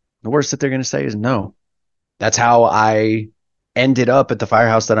place. The worst that they're going to say is no. That's how I ended up at the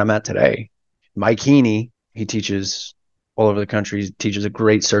firehouse that I'm at today. Mike Heaney, he teaches all over the country. He teaches a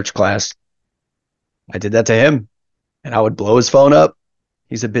great search class. I did that to him, and I would blow his phone up.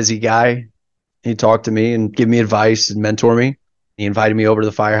 He's a busy guy. He'd talk to me and give me advice and mentor me. He invited me over to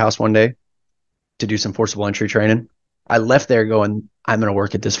the firehouse one day to do some forcible entry training. I left there going, I'm going to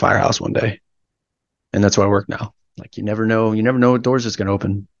work at this firehouse one day. And that's where I work now. Like, you never know what doors it's going to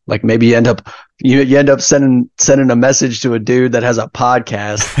open. Like, maybe you end up sending a message to a dude that has a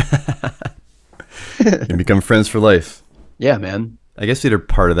podcast. And become friends for life. Yeah, man. I guess the other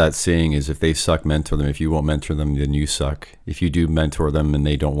part of that saying is, if they suck, mentor them. If you won't mentor them, then you suck. If you do mentor them and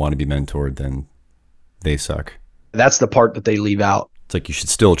they don't want to be mentored, then they suck. That's the part that they leave out. It's like, you should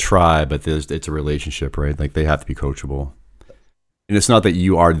still try, but it's a relationship, right? Like, they have to be coachable. And it's not that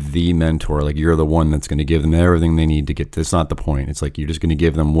you are the mentor, like you're the one that's going to give them everything they need to get. That's not the point. It's like you're just going to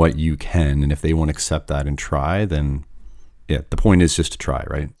give them what you can, and if they won't accept that and try, then yeah, the point is just to try,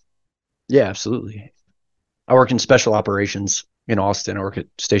 right? Yeah, absolutely. I work in special operations in Austin. I work at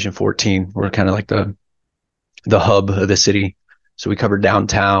Station 14. We're kind of like the hub of the city. So we cover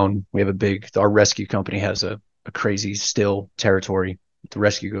downtown. We have our rescue company has a crazy still territory. The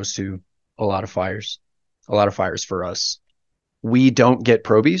rescue goes to a lot of fires for us. We don't get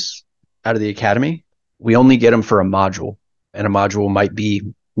probies out of the academy. We only get them for a module, and a module might be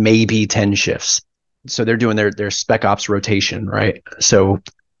maybe 10 shifts. So they're doing their spec ops rotation, right? So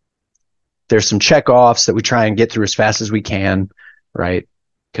there's some check-offs that we try and get through as fast as we can, right?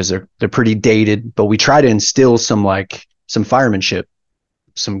 Because they're pretty dated, but we try to instill some firemanship,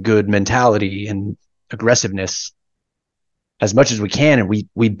 some good mentality and aggressiveness as much as we can. And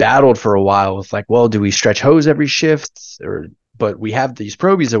we battled for a while with like, well, do we stretch hose every shift? But we have these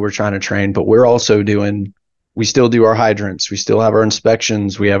probies that we're trying to train, but we're also we still do our hydrants. We still have our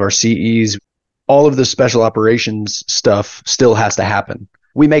inspections. We have our CEs. All of the special operations stuff still has to happen.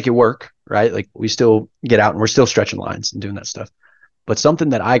 We make it work, right? Like we still get out and we're still stretching lines and doing that stuff. But something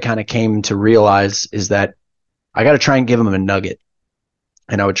that I kind of came to realize is that I got to try and give them a nugget.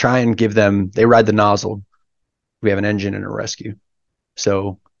 And I would try and give them, they ride the nozzle. We have an engine and a rescue.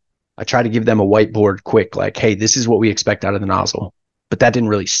 So I try to give them a whiteboard quick, like, hey, this is what we expect out of the nozzle. But that didn't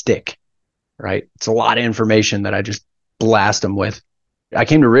really stick, right? It's a lot of information that I just blast them with. I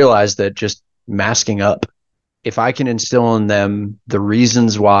came to realize that just masking up, if I can instill in them the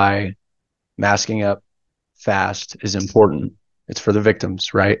reasons why masking up fast is important, it's for the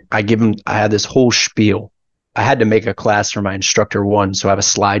victims, right? I had this whole spiel. I had to make a class for my instructor one, so I have a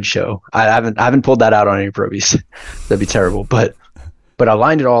slideshow. I haven't pulled that out on any probies. That'd be terrible. But I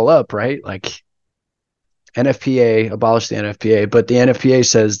lined it all up, right? Like NFPA, abolish the NFPA, but the NFPA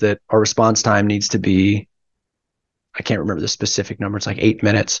says that our response time needs to be, I can't remember the specific number. It's like 8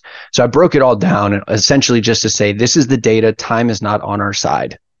 minutes. So I broke it all down, essentially just to say, this is the data. Time is not on our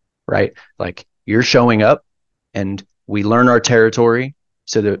side, right? Like you're showing up and we learn our territory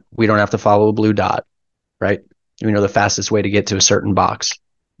so that we don't have to follow a blue dot, right? We know the fastest way to get to a certain box.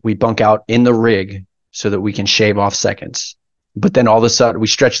 We bunk out in the rig so that we can shave off seconds. But then all of a sudden we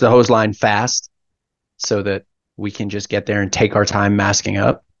stretch the hose line fast so that we can just get there and take our time masking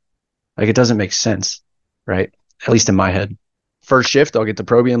up. Like it doesn't make sense, right? At least in my head. First shift, I'll get the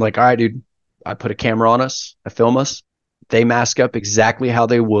probie and like, all right, dude, I put a camera on us. I film us. They mask up exactly how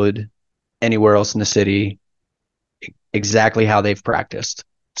they would anywhere else in the city, exactly how they've practiced.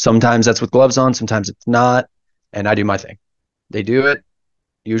 Sometimes that's with gloves on, sometimes it's not. And I do my thing. They do it.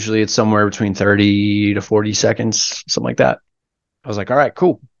 Usually it's somewhere between 30 to 40 seconds, something like that. I was like, all right,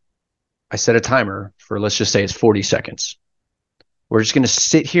 cool. I set a timer for, let's just say it's 40 seconds. We're just going to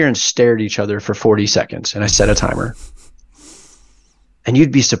sit here and stare at each other for 40 seconds. And I set a timer. And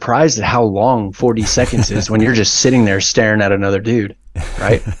you'd be surprised at how long 40 seconds is when you're just sitting there staring at another dude,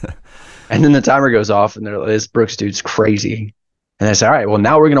 right? And then the timer goes off and this Brooks dude's crazy. And I say, all right, well,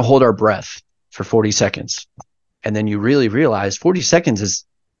 now we're going to hold our breath for 40 seconds. And then you really realize 40 seconds is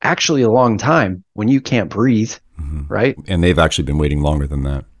actually a long time when you can't breathe, right? And they've actually been waiting longer than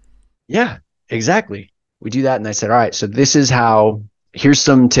that. Yeah, exactly. We do that. And I said, all right, so here's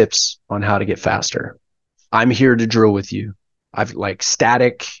some tips on how to get faster. I'm here to drill with you. I've like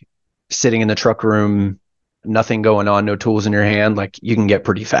static, sitting in the truck room, nothing going on, no tools in your hand. Like you can get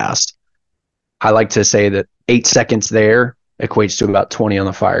pretty fast. I like to say that 8 seconds there equates to about 20 on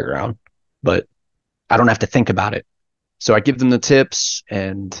the fire ground, but I don't have to think about it. So I give them the tips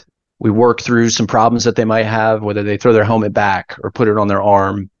and we work through some problems that they might have, whether they throw their helmet back or put it on their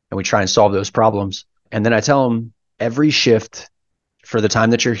arm, and we try and solve those problems. And then I tell them every shift for the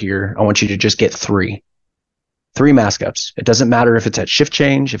time that you're here, I want you to just get three mask ups. It doesn't matter if it's at shift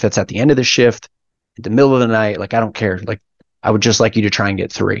change, if it's at the end of the shift, at the middle of the night, like I don't care. Like I would just like you to try and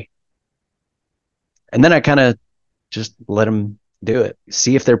get 3. And then I kind of just let them do it,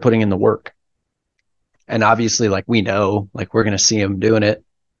 see if they're putting in the work. And obviously, like we know, like we're going to see them doing it.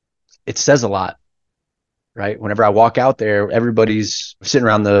 It says a lot, right? Whenever I walk out there, everybody's sitting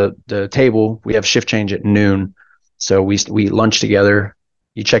around the table. We have shift change at noon. So we lunch together.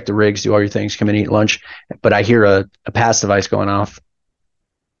 You check the rigs, do all your things, come in, eat lunch. But I hear a pass device going off.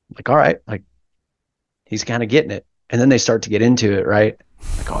 Like, all right, like he's kind of getting it. And then they start to get into it, right?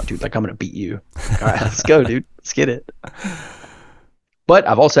 Like, oh, dude, like I'm going to beat you. Like, all right, let's go, dude. Let's get it. But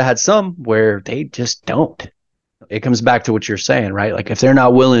I've also had some where they just don't. It comes back to what you're saying, right? Like if they're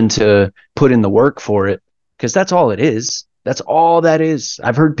not willing to put in the work for it, because that's all it is. That's all that is.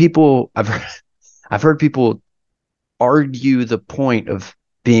 I've heard people argue the point of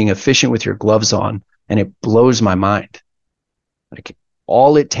being efficient with your gloves on, and it blows my mind. Like,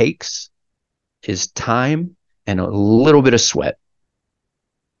 all it takes is time and a little bit of sweat.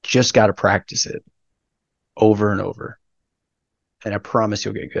 Just got to practice it over and over. And I promise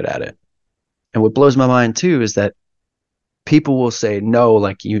you'll get good at it. And what blows my mind too is that people will say, no,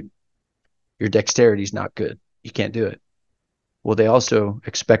 like your dexterity is not good. You can't do it. Well, they also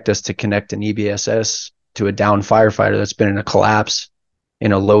expect us to connect an EBSS to a down firefighter that's been in a collapse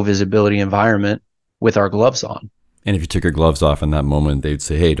in a low visibility environment with our gloves on. And if you took your gloves off in that moment, they'd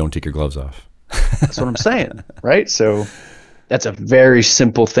say, hey, don't take your gloves off. That's what I'm saying, right? So that's a very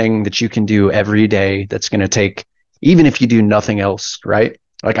simple thing that you can do every day that's going to take, even if you do nothing else, right?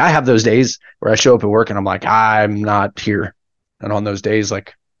 Like, I have those days where I show up at work and I'm like, I'm not here. And on those days,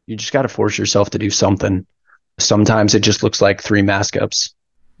 like, you just got to force yourself to do something. Sometimes it just looks like 3 mask ups.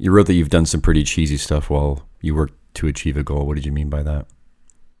 You wrote that you've done some pretty cheesy stuff while you worked to achieve a goal. What did you mean by that?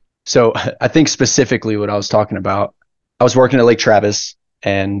 So I think specifically what I was talking about, I was working at Lake Travis,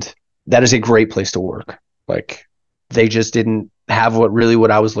 and that is a great place to work. Like, they just didn't have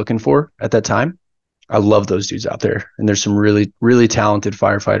what I was looking for at that time. I love those dudes out there. And there's some really, really talented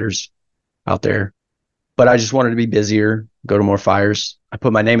firefighters out there. But I just wanted to be busier, go to more fires. I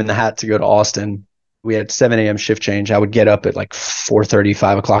put my name in the hat to go to Austin. We had 7 a.m. shift change. I would get up at like 4:30,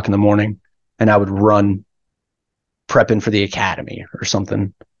 5 o'clock in the morning, and I would run prepping for the academy or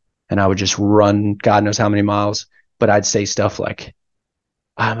something. And I would just run God knows how many miles. But I'd say stuff like,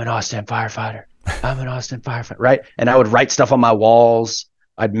 I'm an Austin firefighter. I'm an Austin firefighter, right? And I would write stuff on my walls.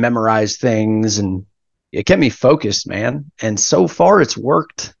 I'd memorize things, and it kept me focused, man. And so far it's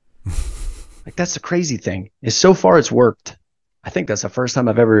worked. Like, that's the crazy thing, is so far it's worked. I think that's the first time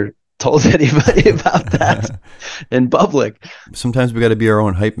I've ever told anybody about that in public. Sometimes we got to be our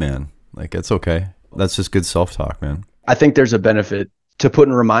own hype man. Like, it's okay. That's just good self-talk, man. I think there's a benefit to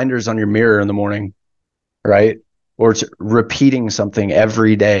putting reminders on your mirror in the morning, right? Or to repeating something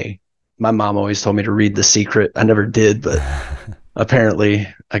every day. My mom always told me to read The Secret. I never did, but apparently,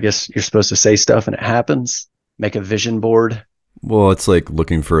 I guess you're supposed to say stuff and it happens. Make a vision board. Well, it's like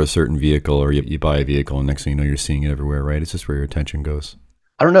looking for a certain vehicle, or you buy a vehicle and next thing you know, you're seeing it everywhere, right? It's just where your attention goes.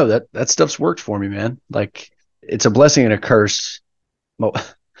 I don't know, that stuff's worked for me, man. Like, it's a blessing and a curse. My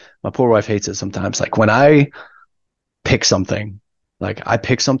poor wife hates it sometimes. Like, when I pick something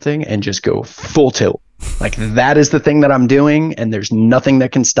and just go full tilt. Like, that is the thing that I'm doing, and there's nothing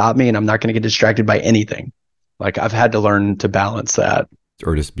that can stop me, and I'm not going to get distracted by anything. Like, I've had to learn to balance that.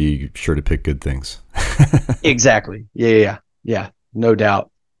 Or just be sure to pick good things. Exactly. Yeah. No doubt.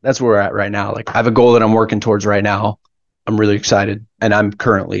 That's where we're at right now. Like, I have a goal that I'm working towards right now. I'm really excited, and I'm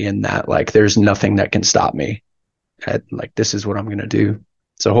currently in that. Like, there's nothing that can stop me. Like, this is what I'm going to do.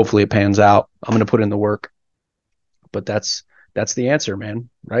 So hopefully it pans out. I'm going to put in the work. But that's the answer, man,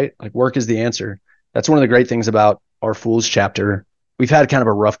 right? Like, work is the answer. That's one of the great things about our Fools chapter. We've had kind of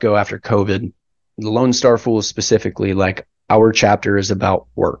a rough go after COVID. The Lone Star Fools specifically, like, our chapter is about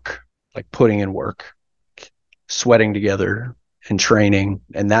work, like putting in work, sweating together and training.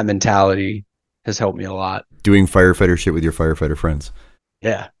 And that mentality has helped me a lot. Doing firefighter shit with your firefighter friends.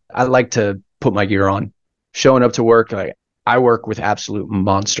 Yeah. I like to put my gear on, showing up to work. Like, I work with absolute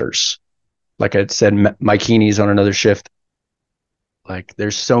monsters. Like I said, Mike Heaney's on another shift. Like,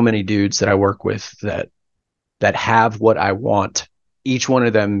 there's so many dudes that I work with that have what I want. Each one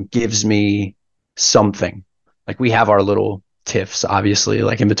of them gives me something. Like, we have our little tiffs, obviously,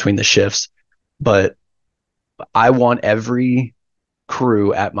 like in between the shifts, but I want every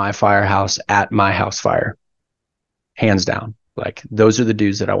crew at my firehouse at my house fire, hands down. Like, those are the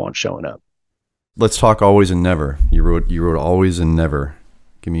dudes that I want showing up. Let's talk always and never. You wrote always and never.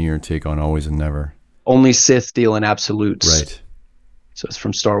 Give me your take on always and never. Only Sith deal in absolutes. Right. So it's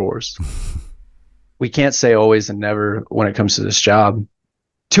from Star Wars. We can't say always and never when it comes to this job.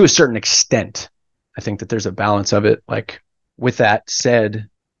 To a certain extent, I think that there's a balance of it. Like, with that said,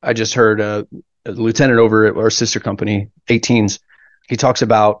 I just heard a lieutenant over at our sister company, 18s. He talks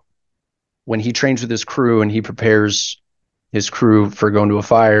about when he trains with his crew and he prepares his crew for going to a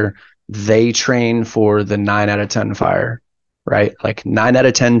fire, they train for the 9 out of 10 fire, right? Like, 9 out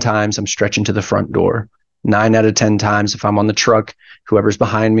of 10 times I'm stretching to the front door. 9 out of 10 times, if I'm on the truck, whoever's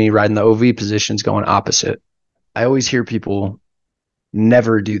behind me riding the OV position's going opposite. I always hear people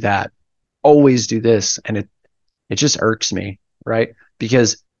never do that, always do this. And it just irks me, right?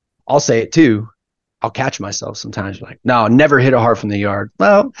 Because I'll say it too. I'll catch myself sometimes like, no, never hit a heart from the yard.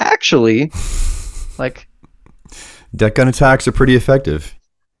 Well, actually, like, deck gun attacks are pretty effective.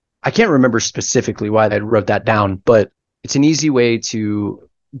 I can't remember specifically why I wrote that down, but it's an easy way to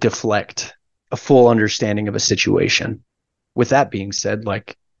deflect a full understanding of a situation. With that being said,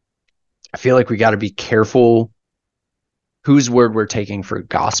 like, I feel like we got to be careful whose word we're taking for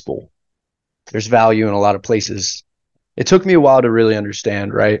gospel. There's value in a lot of places. It took me a while to really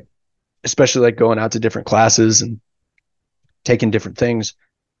understand, right? Especially like going out to different classes and taking different things.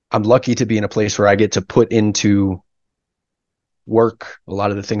 I'm lucky to be in a place where I get to put into work a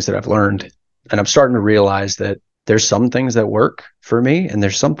lot of the things that I've learned. And I'm starting to realize that there's some things that work for me and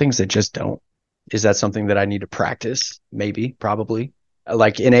there's some things that just don't. Is that something that I need to practice? Maybe, probably.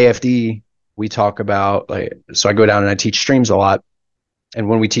 Like in AFD, we talk about, like, so I go down and I teach streams a lot. And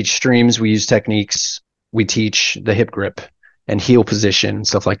when we teach streams, we use techniques. We teach the hip grip and heel position and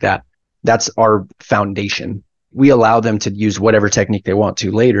stuff like that. That's our foundation. We allow them to use whatever technique they want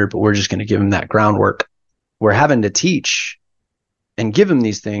to later, but we're just going to give them that groundwork. We're having to teach and give them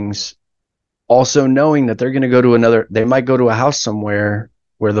these things, also knowing that they're going to go to they might go to a house somewhere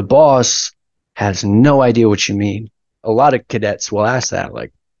where the boss has no idea what you mean. A lot of cadets will ask that,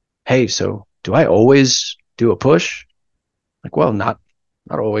 like, hey, so do I always do a push? Like, well, not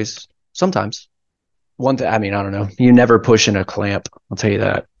always. Sometimes. One thing, I mean, I don't know. You never push in a clamp. I'll tell you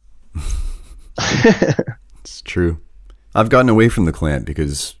that. It's true. I've gotten away from the clamp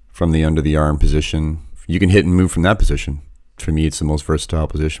because from the under the arm position, you can hit and move from that position. For me, it's the most versatile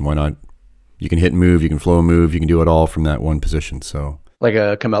position. Why not? You can hit and move, you can flow and move, you can do it all from that one position. So, like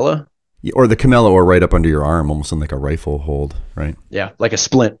a Camella? Or the Camella, or right up under your arm, almost in like a rifle hold, right? Yeah, like a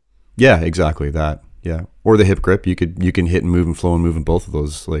splint. Yeah, exactly that. Yeah. Or the hip grip. You can hit and move and flow and move in both of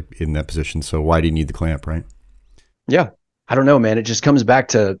those, like in that position. So why do you need the clamp, right? Yeah. I don't know, man. It just comes back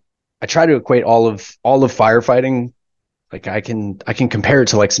to, I try to equate all of firefighting. Like I can compare it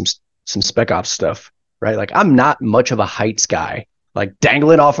to like some spec ops stuff, right? Like I'm not much of a heights guy. Like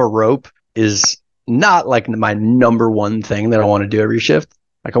dangling off a rope is not like my number one thing that I want to do every shift.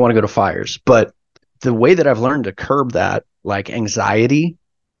 Like I want to go to fires, but the way that I've learned to curb that, like anxiety,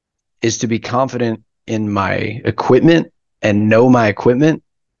 is to be confident in my equipment and know my equipment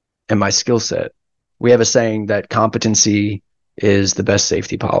and my skill set. We have a saying that competency is the best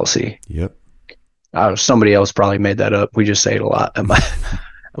safety policy. Yep. Somebody else probably made that up. We just say it a lot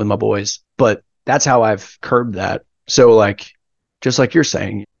with my boys, but that's how I've curbed that. So like, just like you're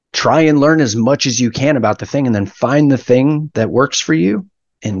saying, try and learn as much as you can about the thing and then find the thing that works for you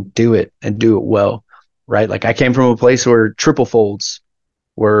and do it well, right? Like I came from a place where triple folds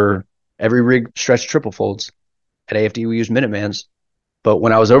were every rig stretched triple folds. At AFD, we used Minutemans. But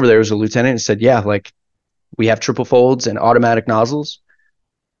when I was over there, there was a lieutenant and said, yeah, like we have triple folds and automatic nozzles.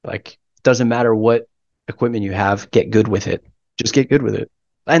 Like it doesn't matter what equipment you have, get good with it. Just get good with it.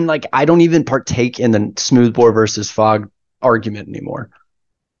 And like, I don't even partake in the smoothbore versus fog argument anymore.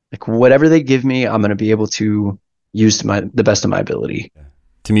 Like whatever they give me, I'm going to be able to use to the best of my ability.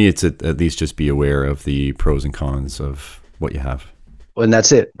 To me, it's at least just be aware of the pros and cons of what you have. And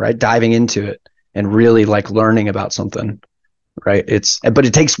that's it, right? Diving into it and really like learning about something, right? But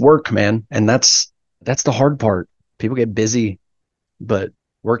it takes work, man. And that's the hard part. People get busy, but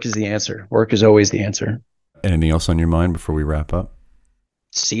work is the answer. Work is always the answer. Anything else on your mind before we wrap up?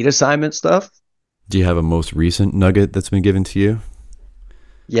 Seat assignment stuff? Do you have a most recent nugget that's been given to you?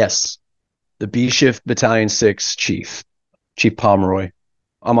 Yes. The B Shift Battalion 6 Chief Pomeroy.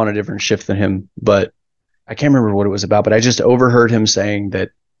 I'm on a different shift than him, but I can't remember what it was about, but I just overheard him saying that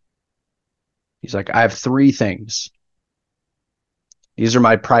he's like, I have 3 things. These are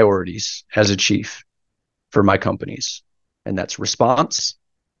my priorities as a chief for my companies. And that's response,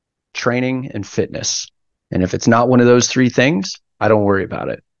 training, and fitness. And if it's not one of those 3 things, I don't worry about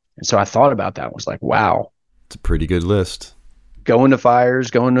it. And so I thought about that and was like, wow. It's a pretty good list. Going to fires,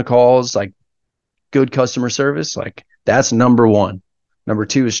 going to calls, like good customer service, like that's number 1. Number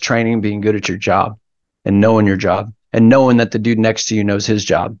 2 is training, being good at your job and knowing your job and knowing that the dude next to you knows his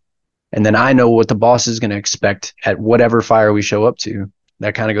job. And then I know what the boss is going to expect at whatever fire we show up to.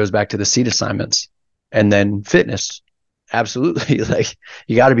 That kind of goes back to the seat assignments. And then fitness. Absolutely. Like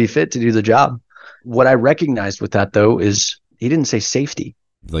you got to be fit to do the job. What I recognized with that though is he didn't say safety.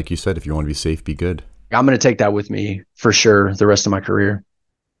 Like you said, if you want to be safe, be good. I'm going to take that with me for sure the rest of my career.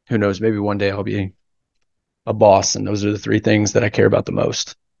 Who knows? Maybe one day I'll be a boss, and those are the 3 things that I care about the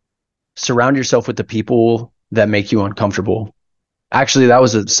most. Surround yourself with the people that make you uncomfortable. Actually, that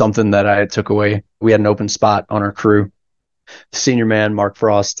was something that I took away. We had an open spot on our crew. Senior man, Mark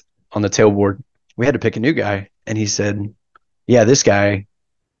Frost, on the tailboard. We had to pick a new guy, and he said, yeah, this guy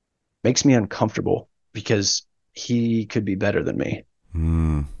makes me uncomfortable because he could be better than me.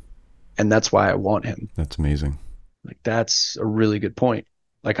 And that's why I want him. That's amazing. Like that's a really good point.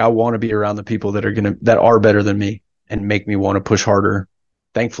 Like I want to be around the people that are better than me and make me want to push harder.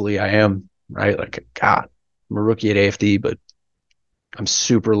 Thankfully I am, right? Like, God, I'm a rookie at AFD, but I'm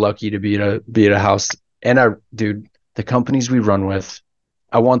super lucky to be at a house. And dude, the companies we run with,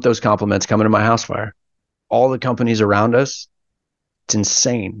 I want those compliments coming to my house fire. All the companies around us, it's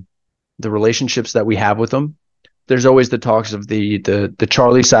insane. The relationships that we have with them. There's always the talks of the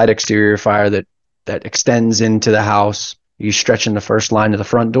Charlie side exterior fire that extends into the house. You stretching the first line to the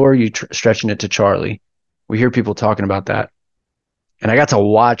front door, you stretching it to Charlie. We hear people talking about that. And I got to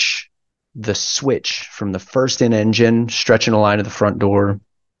watch the switch from the first in engine stretching a line to the front door,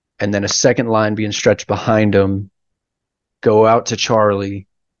 and then a second line being stretched behind him, go out to Charlie,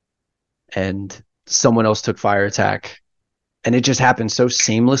 and someone else took fire attack. And it just happened so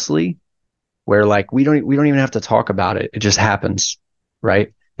seamlessly where like we don't even have to talk about it. It just happens,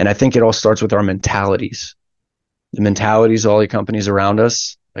 right? And I think it all starts with our mentalities. The mentalities of all the companies around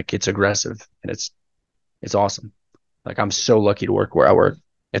us, like it's aggressive and it's awesome. Like I'm so lucky to work where I work.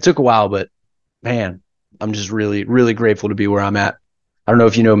 It took a while, but man, I'm just really, really grateful to be where I'm at. I don't know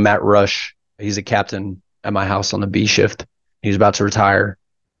if you know Matt Rush. He's a captain at my house on the B shift. He's about to retire,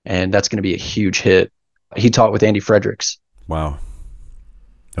 and that's going to be a huge hit. He taught with Andy Fredericks. Wow.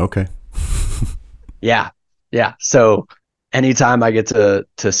 Okay. Yeah. So anytime I get to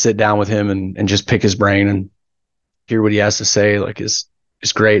sit down with him and just pick his brain and hear what he has to say, like is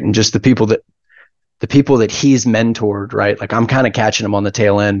great. And just the people that he's mentored, right? Like I'm kind of catching him on the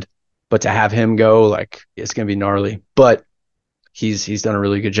tail end, but to have him go, like it's going to be gnarly. But he's done a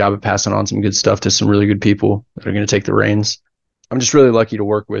really good job of passing on some good stuff to some really good people that are going to take the reins. I'm just really lucky to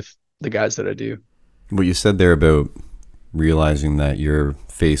work with the guys that I do. What you said there about realizing that you're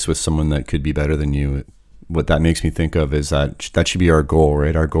faced with someone that could be better than you, what that makes me think of is that should be our goal,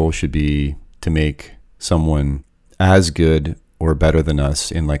 right? Our goal should be to make someone as good or better than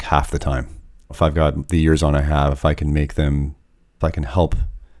us in like half the time. If I've got the years on I have, if I can help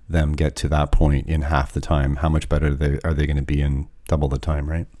them get to that point in half the time, how much better are they going to be in double the time,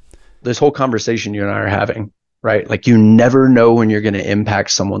 right? This whole conversation you and I are having, right? Like you never know when you're going to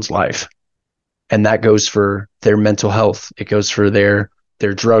impact someone's life. And that goes for their mental health. It goes for their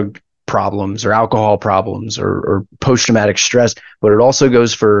drug problems or alcohol problems or post-traumatic stress, but it also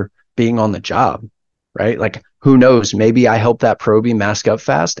goes for being on the job, right? Like who knows, maybe I help that probie mask up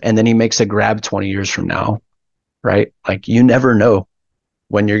fast and then he makes a grab 20 years from now, right? Like you never know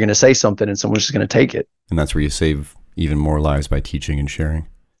when you're going to say something and someone's just going to take it. And that's where you save even more lives by teaching and sharing.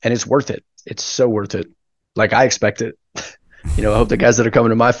 And it's worth it. It's so worth it. Like I expect it. I hope the guys that are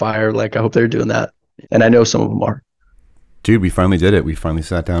coming to my fire, like I hope they're doing that. And I know some of them are. Dude, we finally did it. We finally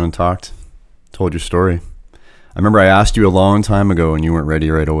sat down and talked, told your story. I remember I asked you a long time ago and you weren't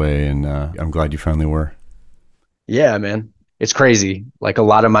ready right away. And I'm glad you finally were. Yeah, man. It's crazy. Like a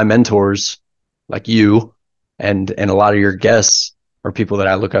lot of my mentors, like you and a lot of your guests are people that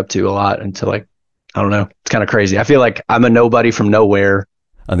I look up to a lot. And to like, I don't know, it's kind of crazy. I feel like I'm a nobody from nowhere.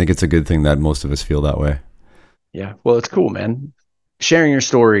 I think it's a good thing that most of us feel that way. Yeah. Well, it's cool, man. Sharing your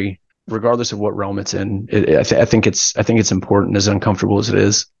story, regardless of what realm it's in, I think it's important, as uncomfortable as it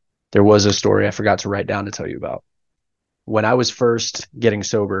is. There was a story I forgot to write down to tell you about. When I was first getting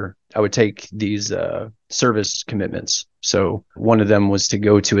sober, I would take these service commitments. So one of them was to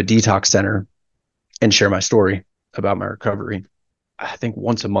go to a detox center and share my story about my recovery. I think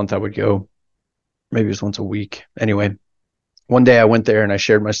once a month I would go. Maybe it was once a week. Anyway, one day I went there and I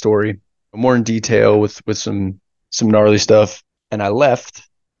shared my story more in detail with some gnarly stuff. And I left,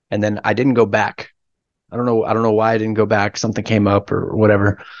 and then I didn't go back. I don't know why I didn't go back. Something came up or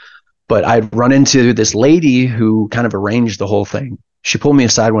whatever. But I'd run into this lady who kind of arranged the whole thing. She pulled me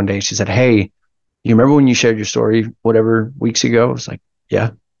aside one day. She said, "Hey, you remember when you shared your story, whatever, weeks ago?" I was like,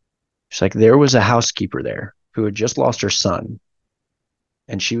 "Yeah." She's like, "There was a housekeeper there who had just lost her son,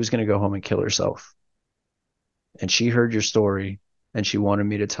 and she was going to go home and kill herself. And she heard your story, and she wanted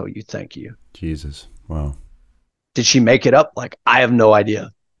me to tell you thank you." Jesus. Wow. Did she make it up? Like, I have no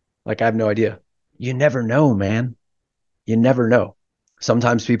idea. You never know, man. You never know.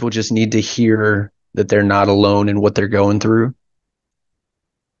 Sometimes people just need to hear that they're not alone in what they're going through.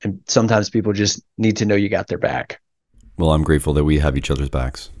 And sometimes people just need to know you got their back. Well, I'm grateful that we have each other's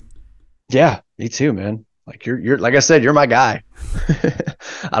backs. Yeah, me too, man. Like you're like I said, you're my guy.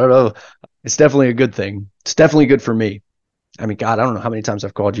 I don't know. It's definitely a good thing. It's definitely good for me. I mean, God, I don't know how many times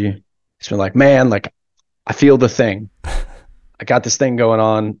I've called you. It's been like, man, like I feel the thing. I got this thing going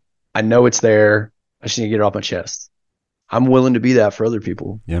on. I know it's there. I just need to get it off my chest. I'm willing to be that for other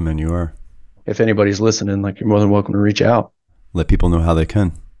people. Yeah, man, you are. If anybody's listening, like you're more than welcome to reach out. Let people know how they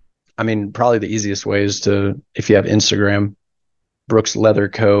can. I mean, probably the easiest way is if you have Instagram, Brooks Leather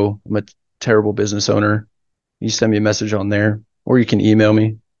Co. I'm a terrible business owner. You send me a message on there, or you can email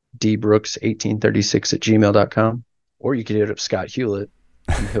me, dbrooks1836@gmail.com, or you could hit up Scott Hewlett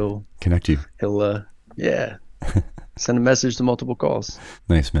and he'll Connect you. yeah, send a message to Multiple Calls.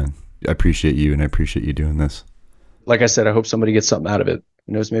 Nice, man. I appreciate you, and I appreciate you doing this. Like I said, I hope somebody gets something out of it.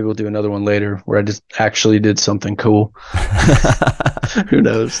 Who knows, maybe we'll do another one later where I just actually did something cool. Who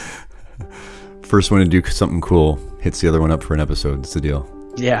knows? First one to do something cool hits the other one up for an episode. It's the deal.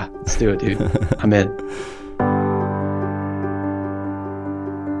 Yeah, let's do it, dude. I'm in.